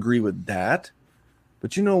necessarily agree with that,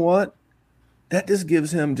 but you know what? That just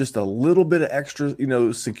gives him just a little bit of extra,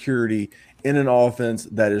 security in an offense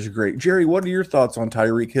that is great. Jerry, what are your thoughts on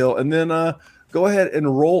Tyreek Hill? And then go ahead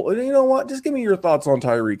and roll. And you know what? Just give me your thoughts on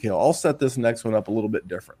Tyreek Hill. I'll set this next one up a little bit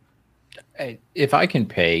different. If I can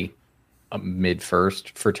pay a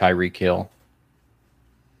mid-first for Tyreek Hill,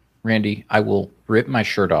 Randy, I will rip my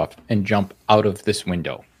shirt off and jump out of this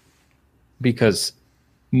window because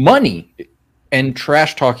money and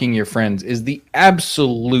trash talking your friends is the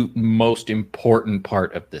absolute most important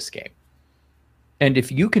part of this game. And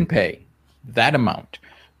if you can pay that amount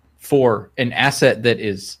for an asset that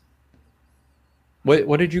is,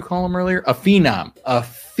 what did you call him earlier? A phenom.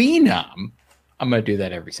 I'm going to do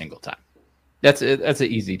that every single time. That's an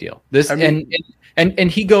easy deal.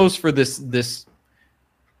 And he goes for this.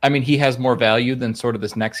 I mean, he has more value than sort of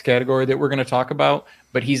this next category that we're going to talk about,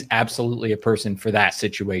 but he's absolutely a person for that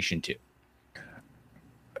situation too.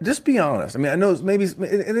 Just be honest. I mean, I know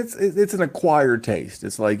it's an acquired taste.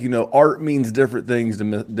 It's like, art means different things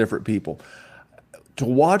to different people. To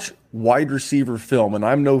watch wide receiver film, and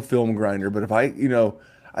I'm no film grinder, but if I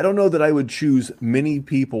don't know that I would choose many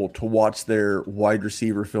people to watch their wide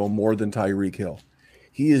receiver film more than Tyreek Hill.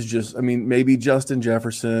 He is just, maybe Justin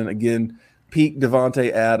Jefferson, again, peak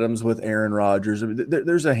Devontae Adams with Aaron Rodgers.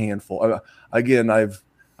 There's a handful. Again,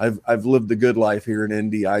 I've lived the good life here in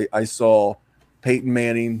Indy. I saw Peyton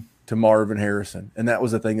Manning, to Marvin Harrison, and that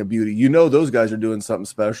was a thing of beauty. You know those guys are doing something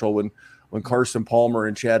special when Carson Palmer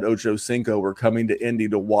and Chad Ochocinco were coming to Indy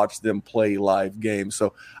to watch them play live games.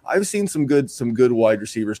 So I've seen some good wide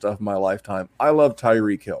receiver stuff in my lifetime. I love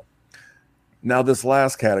Tyreek Hill. Now this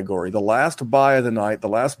last category, the last buy of the night, the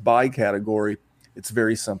last buy category, it's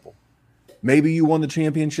very simple. Maybe you won the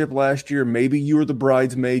championship last year. Maybe you were the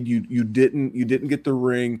bridesmaid. You didn't get the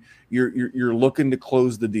ring. You're looking to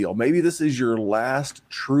close the deal. Maybe this is your last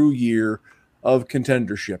true year of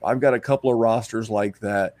contendership. I've got a couple of rosters like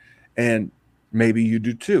that, and maybe you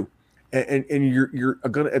do too. And you're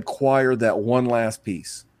going to acquire that one last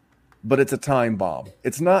piece, but it's a time bomb.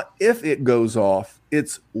 It's not if it goes off,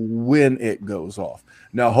 it's when it goes off.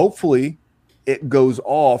 Now, hopefully, it goes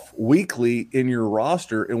off weekly in your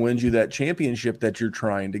roster and wins you that championship that you're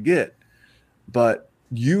trying to get. But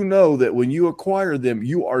you know that when you acquire them,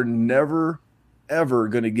 you are never, ever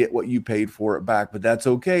going to get what you paid for it back. But that's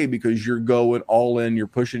okay because you're going all in. You're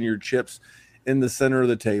pushing your chips in the center of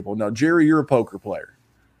the table. Now, Jerry, you're a poker player.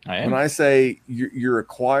 I am. When I say you're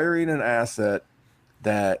acquiring an asset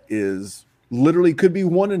that is literally could be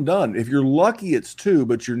one and done. If you're lucky, it's two,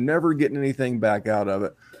 but you're never getting anything back out of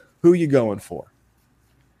it. Who are you going for?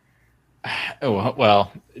 Oh,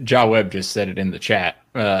 well, Ja Webb just said it in the chat.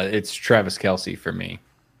 It's Travis Kelce for me.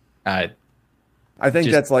 I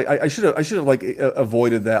think that's like I should have like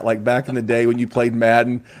avoided that. Like back in the day when you played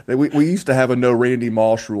Madden, we used to have a no Randy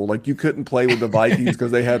Moss rule. Like you couldn't play with the Vikings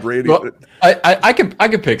because they had Randy. Well, I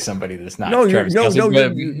can pick somebody that's not. No, Travis you're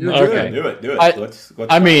Kelce, you're okay. good. Do it. Let's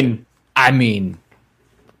I mean,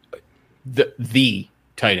 the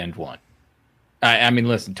tight end one. I mean,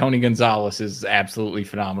 listen, Tony Gonzalez is absolutely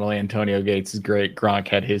phenomenal. Antonio Gates is great. Gronk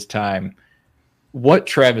had his time. What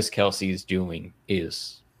Travis Kelce is doing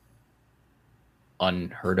is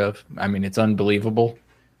unheard of. I mean, it's unbelievable.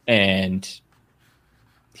 And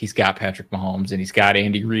he's got Patrick Mahomes and he's got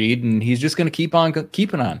Andy Reid, and he's just going to keep on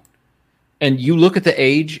keeping on. And you look at the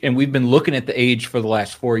age, and we've been looking at the age for the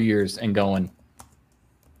last 4 years and going,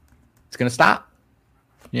 it's going to stop.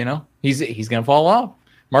 You know, he's going to fall off.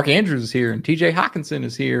 Mark Andrews is here, and TJ Hawkinson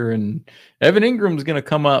is here, and Evan Ingram is going to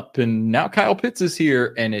come up, and now Kyle Pitts is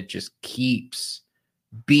here, and it just keeps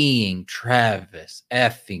being Travis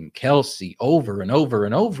effing Kelce over and over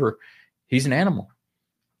and over. He's an animal.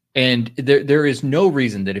 And there is no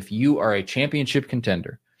reason that if you are a championship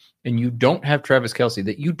contender and you don't have Travis Kelce,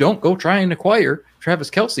 that you don't go try and acquire Travis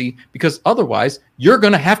Kelce, because otherwise you're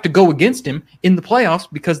going to have to go against him in the playoffs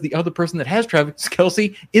because the other person that has Travis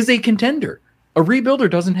Kelce is a contender. A rebuilder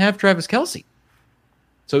doesn't have Travis Kelce.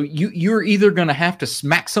 So you're either going to have to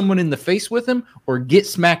smack someone in the face with him or get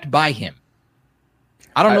smacked by him.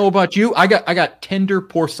 I don't know about you. I got tender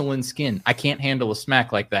porcelain skin. I can't handle a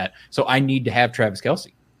smack like that. So I need to have Travis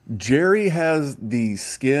Kelce. Jerry has the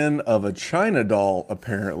skin of a China doll,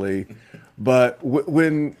 apparently. But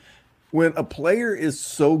when a player is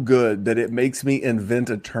so good that it makes me invent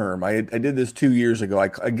a term, I did this 2 years ago. I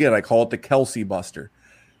call it the Kelce Buster.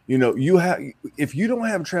 You know, if you don't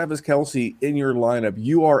have Travis Kelce in your lineup,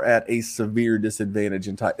 you are at a severe disadvantage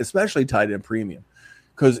especially tight end premium.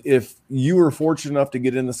 Because if you were fortunate enough to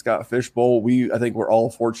get in the Scott Fish Bowl, I think we're all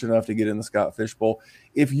fortunate enough to get in the Scott Fish Bowl.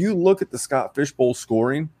 If you look at the Scott Fish Bowl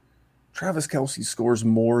scoring, Travis Kelce scores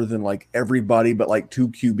more than like everybody but like two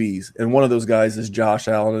QBs. And one of those guys is Josh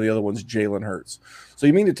Allen and the other one's Jalen Hurts. So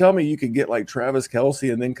you mean to tell me you could get like Travis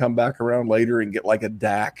Kelce and then come back around later and get like a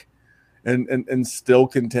Dak and still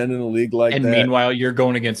contend in a league like that? And meanwhile, you're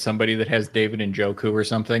going against somebody that has David Njoku or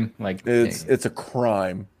something. Like it's a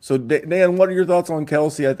crime. So Dan, what are your thoughts on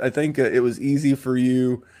Kelce? I think it was easy for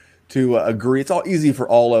you to agree. It's all easy for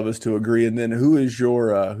all of us to agree. And then who is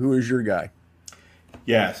your guy?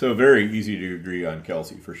 Yeah, so very easy to agree on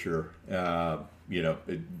Kelce for sure.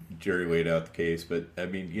 Jerry laid out the case, but I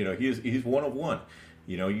mean, he's one of one.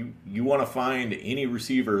 You want to find any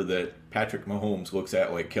receiver that Patrick Mahomes looks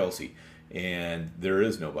at like Kelce, and there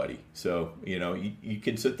is nobody. So you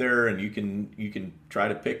can sit there and you can try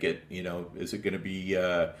to pick it. Is it going to be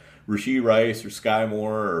Rashee Rice or Sky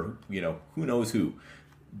Moore or who knows who?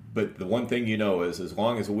 But the one thing is, as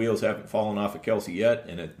long as the wheels haven't fallen off of Kelce yet,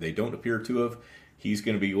 and they don't appear to have, he's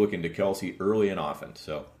going to be looking to Kelce early and often.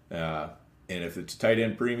 So, and if it's tight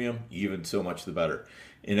end premium, even so much the better.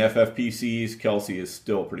 In FFPCs, Kelce is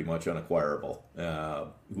still pretty much unacquirable.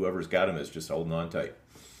 Whoever's got him is just holding on tight.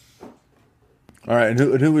 All right, and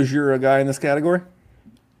who is your guy in this category?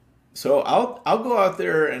 So I'll go out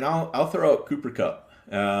there and I'll throw out Cooper Kupp.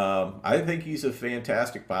 I think he's a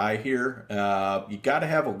fantastic buy here. You got to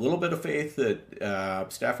have a little bit of faith that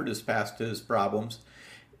Stafford has passed his problems.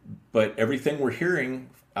 But everything we're hearing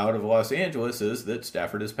out of Los Angeles is that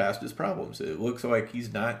Stafford has passed his problems. It looks like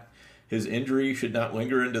his injury should not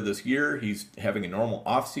linger into this year. He's having a normal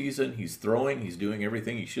offseason. He's throwing. He's doing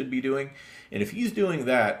everything he should be doing. And if he's doing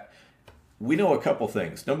that, we know a couple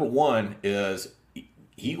things. Number one is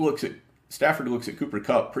Stafford looks at Cooper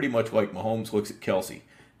Kupp pretty much like Mahomes looks at Kelsey.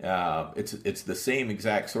 It's the same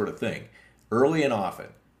exact sort of thing, early and often.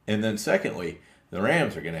 And then secondly, the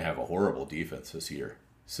Rams are going to have a horrible defense this year.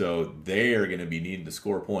 So they are going to be needing to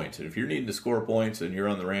score points. And if you're needing to score points and you're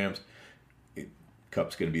on the Rams,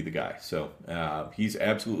 Kupp's going to be the guy. So he's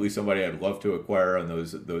absolutely somebody I'd love to acquire on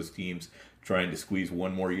those teams trying to squeeze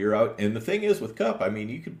one more year out. And the thing is with Kupp, I mean,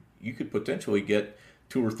 you could potentially get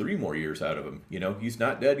 2 or 3 more years out of him. He's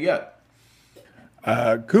not dead yet.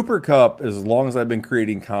 Cooper Kupp, as long as I've been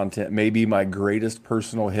creating content, may be my greatest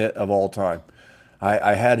personal hit of all time.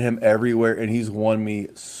 I had him everywhere, and he's won me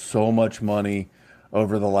so much money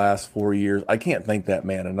over the last 4 years. I can't thank that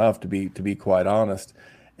man enough, to be quite honest.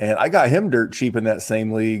 And I got him dirt cheap in that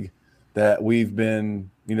same league that we've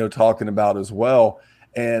been, talking about as well.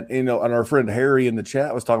 And, and our friend Harry in the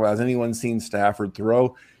chat was talking about, has anyone seen Stafford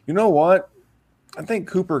throw? You know what? I think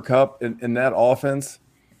Cooper Kupp in that offense,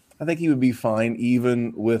 I think he would be fine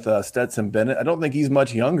even with Stetson Bennett. I don't think he's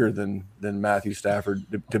much younger than Matthew Stafford,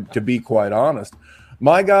 to be quite honest.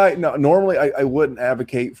 My guy, no, normally I wouldn't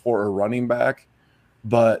advocate for a running back,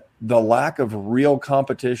 but the lack of real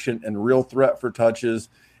competition and real threat for touches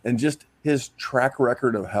and just his track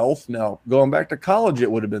record of health. Now, going back to college,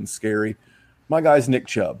 it would have been scary. My guy's Nick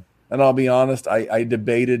Chubb. And I'll be honest, I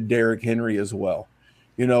debated Derrick Henry as well.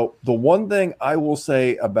 The one thing I will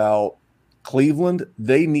say about Cleveland,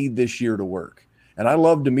 they need this year to work. And I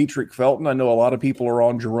love Demetric Felton. I know a lot of people are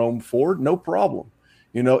on Jerome Ford. No problem.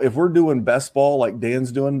 If we're doing best ball like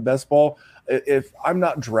Dan's doing best ball, if I'm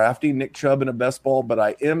not drafting Nick Chubb in a best ball, but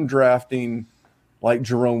I am drafting like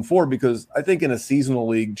Jerome Ford, because I think in a seasonal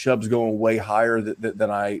league, Chubb's going way higher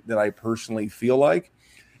than I personally feel like.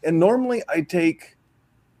 And normally I take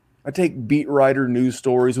beat writer news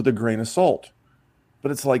stories with a grain of salt.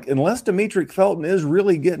 But it's like, unless Demetric Felton is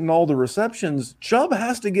really getting all the receptions, Chubb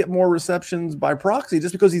has to get more receptions by proxy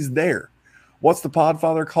just because he's there. What's the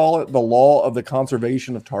Podfather call it? The law of the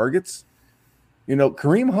conservation of targets.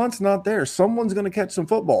 Kareem Hunt's not there. Someone's going to catch some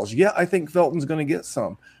footballs. Yeah, I think Felton's going to get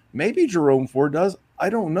some. Maybe Jerome Ford does. I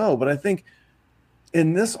don't know. But I think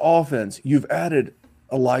in this offense, you've added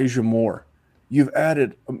Elijah Moore. You've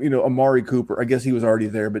added, Amari Cooper. I guess he was already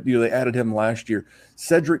there, but they added him last year.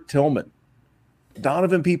 Cedric Tillman.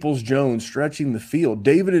 Donovan Peoples-Jones stretching the field.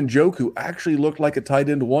 David Njoku actually looked like a tight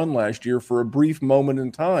end 1 last year for a brief moment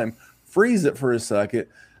in time. Freeze it for a second.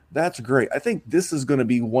 That's great. I think this is going to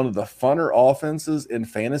be one of the funner offenses in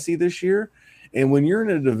fantasy this year. And when you're in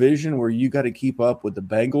a division where you got to keep up with the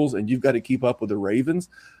Bengals and you've got to keep up with the Ravens,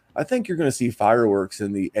 I think you're going to see fireworks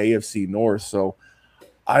in the AFC North. So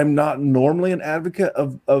I'm not normally an advocate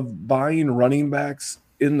of buying running backs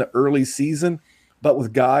in the early season, but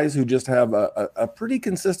with guys who just have a pretty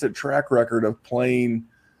consistent track record of playing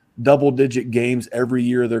double-digit games every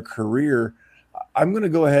year of their career, I'm going to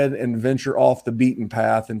go ahead and venture off the beaten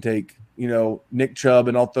path and take, Nick Chubb,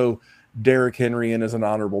 and I'll throw Derrick Henry in as an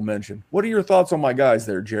honorable mention. What are your thoughts on my guys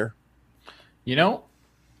there, Jer?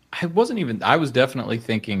 I was definitely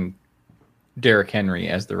thinking Derrick Henry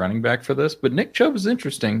as the running back for this, but Nick Chubb is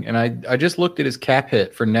interesting, and I just looked at his cap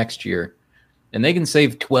hit for next year, and they can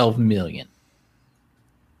save $12 million.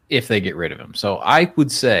 If they get rid of him. So I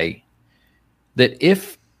would say that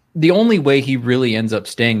if the only way he really ends up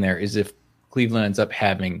staying there is if Cleveland ends up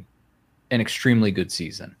having an extremely good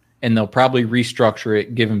season, and they'll probably restructure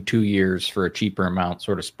it, give him 2 years for a cheaper amount,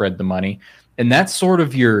 sort of spread the money. And that's sort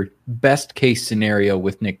of your best case scenario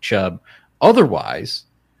with Nick Chubb. Otherwise,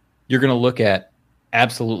 you're going to look at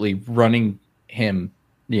absolutely running him,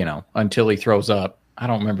 until he throws up. I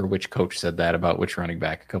don't remember which coach said that about which running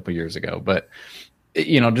back a couple years ago, but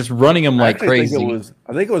just running him like crazy.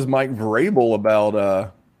 I think it was Mike Vrabel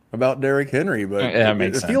about Derrick Henry, but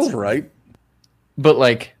it feels right.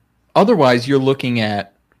 But otherwise, you're looking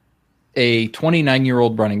at a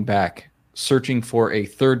 29-year-old running back searching for a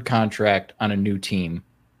third contract on a new team,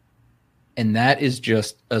 and that is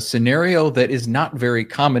just a scenario that is not very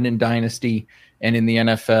common in Dynasty and in the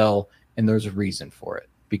NFL, and there's a reason for it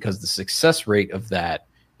because the success rate of that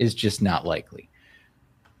is just not likely.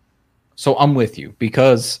 So I'm with you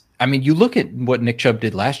because, you look at what Nick Chubb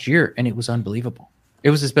did last year, and it was unbelievable.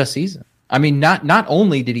 It was his best season. Not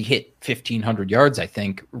only did he hit 1,500 yards, I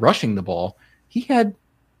think, rushing the ball, he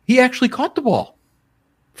actually caught the ball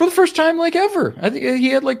for the first time ever. I think he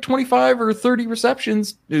had 25 or 30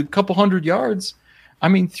 receptions, a couple hundred yards. I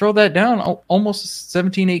mean, throw that down, almost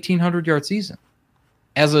 1,800 yard season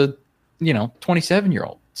as a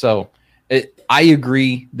 27-year-old. So I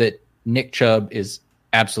agree that Nick Chubb is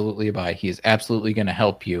absolutely a buy. He is absolutely going to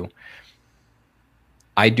help you.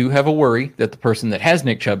 I do have a worry that the person that has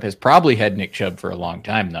Nick Chubb has probably had Nick Chubb for a long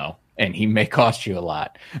time, though, and he may cost you a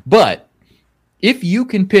lot. But if you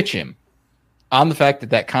can pitch him on the fact that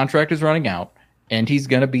that contract is running out and he's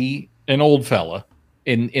going to be an old fella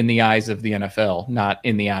in the eyes of the NFL, not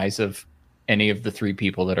in the eyes of any of the three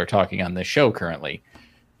people that are talking on this show currently,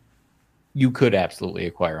 you could absolutely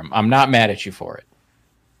acquire him. I'm not mad at you for it.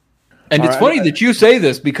 And it's funny that you say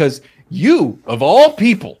this because you, of all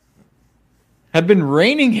people, have been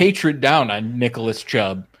raining hatred down on Nicholas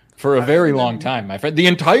Chubb for a very long time, my friend. The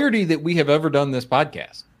entirety that we have ever done this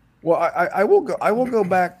podcast. Well, I will go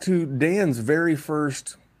back to Dan's very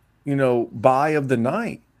first, buy of the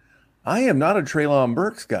night. I am not a Treylon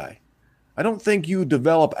Burks guy. I don't think you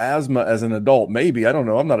develop asthma as an adult. Maybe, I don't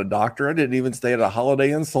know. I'm not a doctor. I didn't even stay at a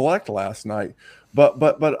Holiday Inn Select last night.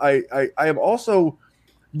 But I am also,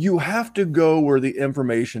 you have to go where the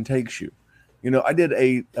information takes you. I did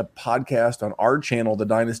a podcast on our channel, the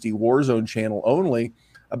Dynasty WarZone channel only,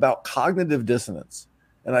 about cognitive dissonance.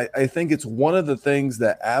 And I think it's one of the things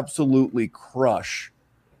that absolutely crush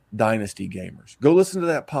Dynasty gamers. Go listen to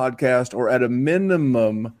that podcast, or at a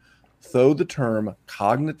minimum, throw the term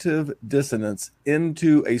cognitive dissonance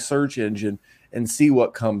into a search engine and see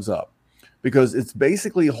what comes up. Because it's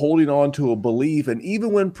basically holding on to a belief, and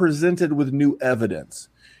even when presented with new evidence,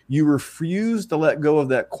 you refuse to let go of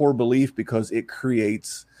that core belief because it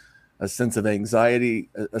creates a sense of anxiety,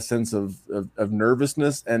 a sense of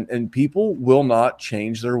nervousness, and people will not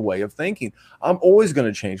change their way of thinking. I'm always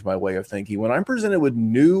going to change my way of thinking. When I'm presented with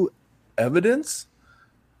new evidence,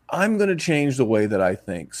 I'm going to change the way that I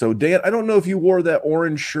think. So, Dan, I don't know if you wore that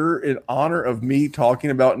orange shirt in honor of me talking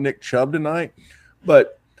about Nick Chubb tonight,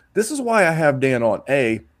 but this is why I have Dan on.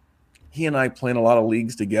 He and I play in a lot of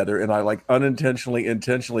leagues together, and I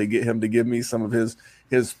intentionally get him to give me some of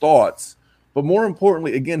his thoughts. But more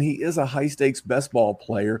importantly, again, he is a high-stakes best ball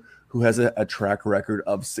player who has a track record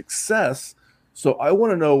of success. So I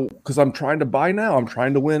want to know, because I'm trying to buy now, I'm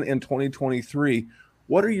trying to win in 2023.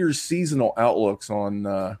 What are your seasonal outlooks on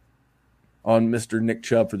Mr. Nick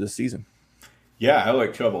Chubb for this season? Yeah, I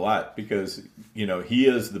like Chubb a lot because, he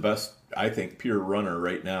is the best, I think, pure runner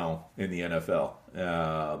right now in the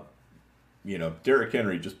NFL. Derrick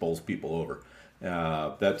Henry just bowls people over.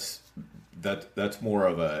 That's more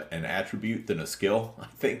of an attribute than a skill, I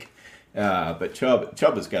think. But Chubb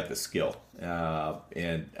has got the skill,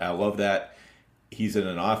 and I love that. He's in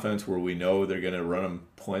an offense where we know they're going to run him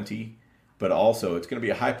plenty, but also it's going to be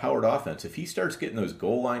a high-powered offense. If he starts getting those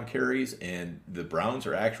goal line carries and the Browns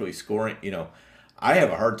are actually scoring, I have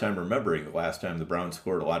a hard time remembering the last time the Browns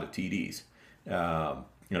scored a lot of TDs.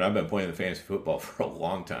 I've been playing the fantasy football for a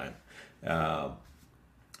long time.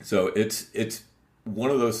 So it's one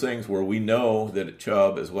of those things where we know that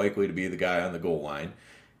Chubb is likely to be the guy on the goal line.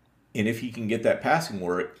 And if he can get that passing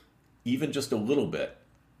work, even just a little bit,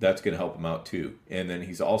 that's going to help him out too. And then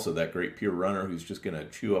he's also that great pure runner who's just going to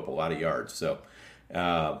chew up a lot of yards. So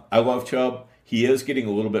I love Chubb. He is getting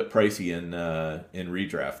a little bit pricey in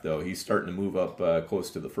redraft, though. He's starting to move up close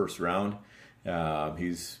to the first round.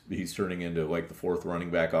 He's turning into like the fourth running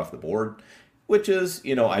back off the board, which is,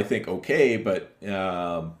 I think okay, but,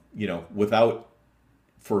 without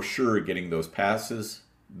for sure getting those passes,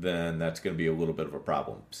 then that's going to be a little bit of a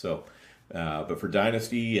problem. So, but for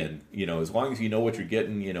Dynasty and, as long as you know what you're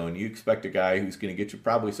getting, and you expect a guy who's going to get you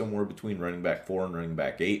probably somewhere between running back 4 and running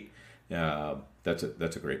back 8, that's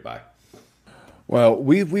a great buy. Well,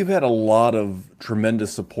 we've had a lot of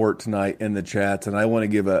tremendous support tonight in the chats, and I want to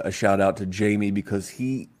give a shout out to Jamie because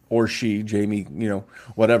he or she, Jamie,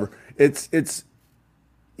 whatever.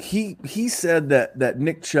 He said that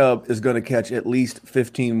Nick Chubb is going to catch at least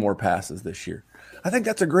 15 more passes this year. I think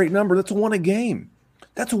that's a great number. That's one a game.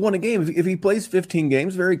 If he plays 15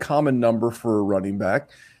 games, very common number for a running back.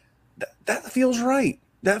 That feels right.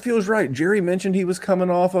 Jerry mentioned he was coming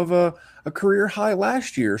off of a career high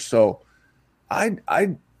last year, so I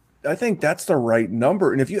think that's the right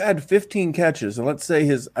number. And if you add 15 catches, and let's say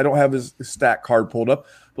I don't have his stat card pulled up,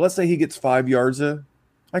 but let's say he gets 5 yards a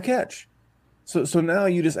catch. So now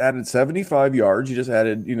you just added 75 yards. You just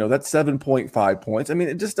added, that's 7.5 points. I mean,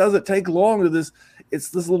 it just doesn't take long to this. It's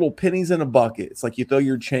this little pennies in a bucket. It's like you throw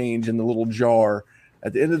your change in the little jar.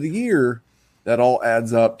 At the end of the year, that all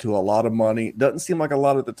adds up to a lot of money. It doesn't seem like a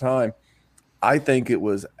lot at the time. I think it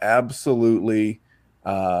was absolutely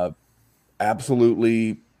well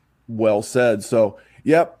said. So,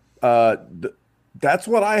 yep, that's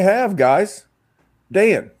what I have, guys.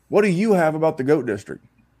 Dan, what do you have about the GOAT District?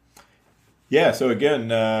 Yeah, so again,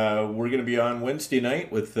 we're going to be on Wednesday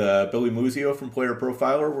night with Billy Muzio from Player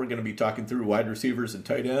Profiler. We're going to be talking through wide receivers and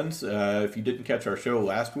tight ends. If you didn't catch our show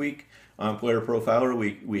last week on Player Profiler,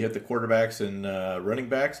 we hit the quarterbacks and running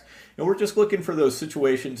backs. And we're just looking for those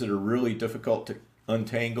situations that are really difficult to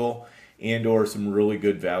untangle and or some really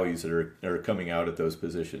good values that are coming out at those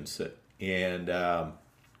positions. And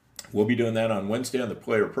we'll be doing that on Wednesday on the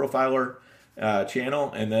Player Profiler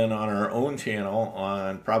channel, and then on our own channel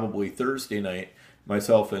on probably Thursday night,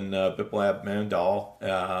 myself and Biplab Mandal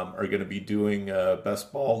are going to be doing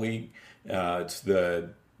Best Ball League. It's the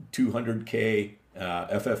 200K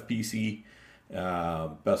FFPC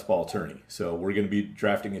Best Ball Tourney. So we're going to be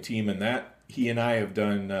drafting a team in that. He and I have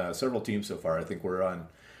done several teams so far. I think we're on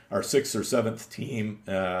our 6th or 7th team.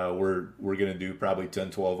 We're going to do probably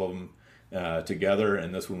 10, 12 of them together,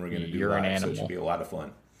 and this one we're going to do live, so it should be a lot of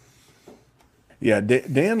fun. Yeah,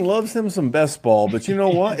 Dan loves him some best ball, but you know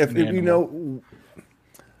what? If you know,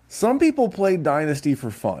 some people play Dynasty for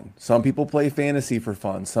fun. Some people play fantasy for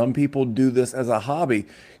fun. Some people do this as a hobby.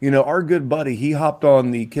 You know, our good buddy, he hopped on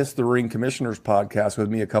the Kiss the Ring Commissioners podcast with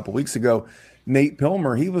me a couple weeks ago. Nate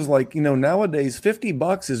Pilmer, he was like, you know, nowadays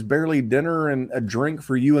 $50 is barely dinner and a drink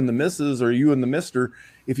for you and the missus or you and the mister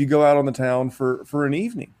if you go out on the town for an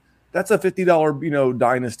evening. That's a $50, you know,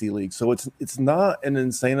 Dynasty league. So it's not an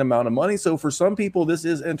insane amount of money. So for some people, this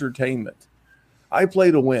is entertainment. I play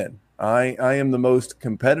to win. I am the most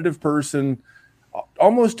competitive person,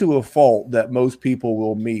 almost to a fault, that most people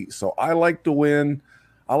will meet. So I like to win.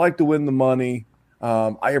 I like to win the money.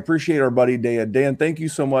 I appreciate our buddy Dan. Dan, thank you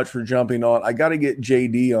so much for jumping on. I got to get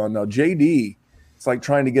JD on now. JD, it's like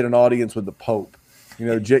trying to get an audience with the Pope. You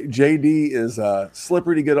know, JD is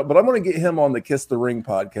slippery to get up, but I'm going to get him on the Kiss the Ring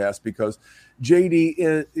podcast because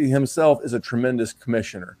JD himself is a tremendous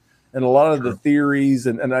commissioner. And a lot of the theories,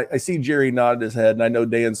 and I see Jerry nodded his head, and I know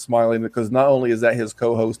Dan's smiling because not only is that his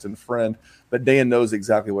co-host and friend, but Dan knows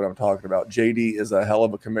exactly what I'm talking about. JD is a hell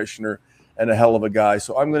of a commissioner and a hell of a guy,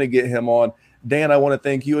 so I'm going to get him on. Dan, I want to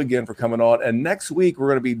thank you again for coming on. And next week, we're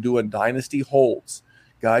going to be doing Dynasty Holds.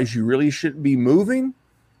 Guys, you really shouldn't be moving,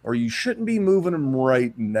 or you shouldn't be moving them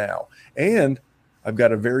right now. And I've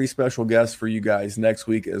got a very special guest for you guys next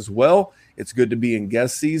week as well. It's good to be in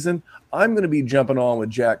guest season. I'm going to be jumping on with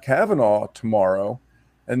Jack Kavanaugh tomorrow,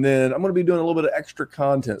 and then I'm going to be doing a little bit of extra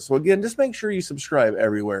content. So again, just make sure you subscribe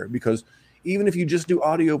everywhere, because even if you just do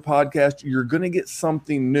audio podcast, you're going to get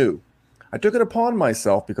something new. I took it upon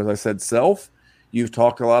myself because I said, Self, you've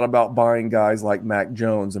talked a lot about buying guys like Mac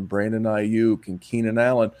Jones and Brandon Ayuk and Keenan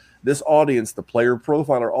Allen. This audience, the Player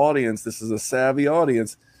Profiler audience, this is a savvy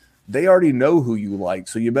audience. They already know who you like,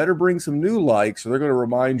 so you better bring some new likes, or they're going to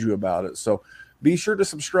remind you about it. So be sure to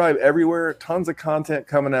subscribe everywhere. Tons of content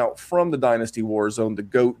coming out from the Dynasty WarZone, the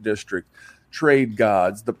GOAT District, Trade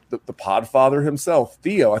Gods, the Podfather himself,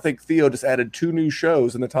 Theo. I think Theo just added 2 new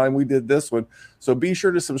shows in the time we did this one. So be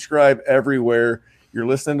sure to subscribe everywhere. You're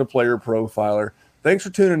listening to Player Profiler. Thanks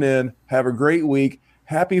for tuning in. Have a great week.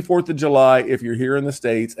 Happy 4th of July if you're here in the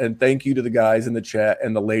States. And thank you to the guys in the chat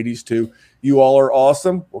and the ladies too. You all are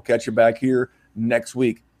awesome. We'll catch you back here next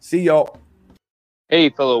week. See y'all. Hey,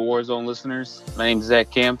 fellow WarZone listeners. My name is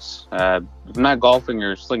Zach Camps. If I'm not golfing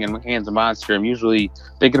or slinging my hands of Monster, I'm usually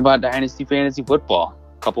thinking about Dynasty Fantasy Football.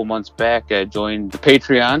 A couple months back, I joined the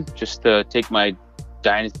Patreon just to take my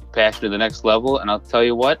Dynasty passion to the next level. And I'll tell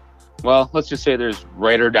you what, well, let's just say there's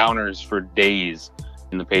writer-downers for days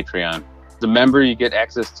in the Patreon. As a member, you get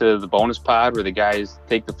access to the bonus pod where the guys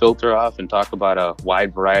take the filter off and talk about a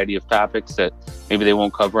wide variety of topics that maybe they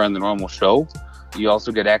won't cover on the normal show. You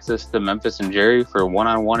also get access to Memphis and Jerry for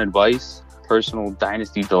one-on-one advice, personal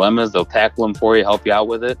Dynasty dilemmas. They'll tackle them for you, help you out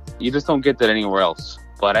with it. You just don't get that anywhere else.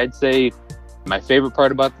 But I'd say my favorite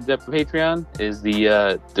part about the Patreon is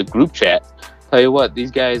the group chat. Tell you what, these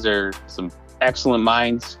guys are some excellent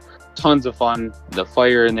minds. Tons of fun. The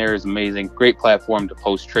fire in there is amazing. Great platform to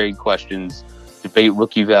post trade questions, debate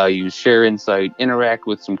rookie values, share insight, interact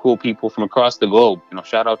with some cool people from across the globe. You know,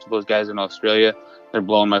 shout out to those guys in Australia. They're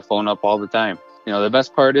blowing my phone up all the time. You know, the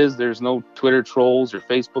best part is there's no Twitter trolls or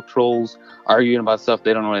Facebook trolls arguing about stuff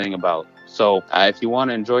they don't know anything about. So if you want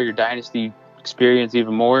to enjoy your Dynasty experience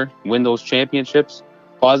even more, win those championships,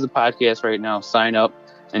 pause the podcast right now, sign up,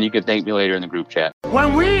 and you can thank me later in the group chat.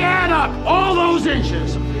 When we add up all those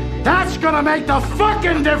inches, that's gonna make the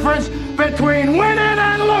fucking difference between winning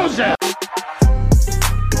and losing.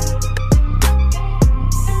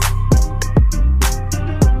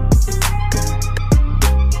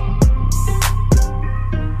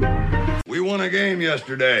 We won a game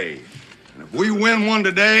yesterday. And if we win one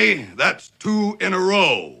today, that's 2 in a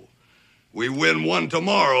row. We win one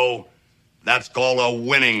tomorrow. That's called a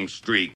winning streak.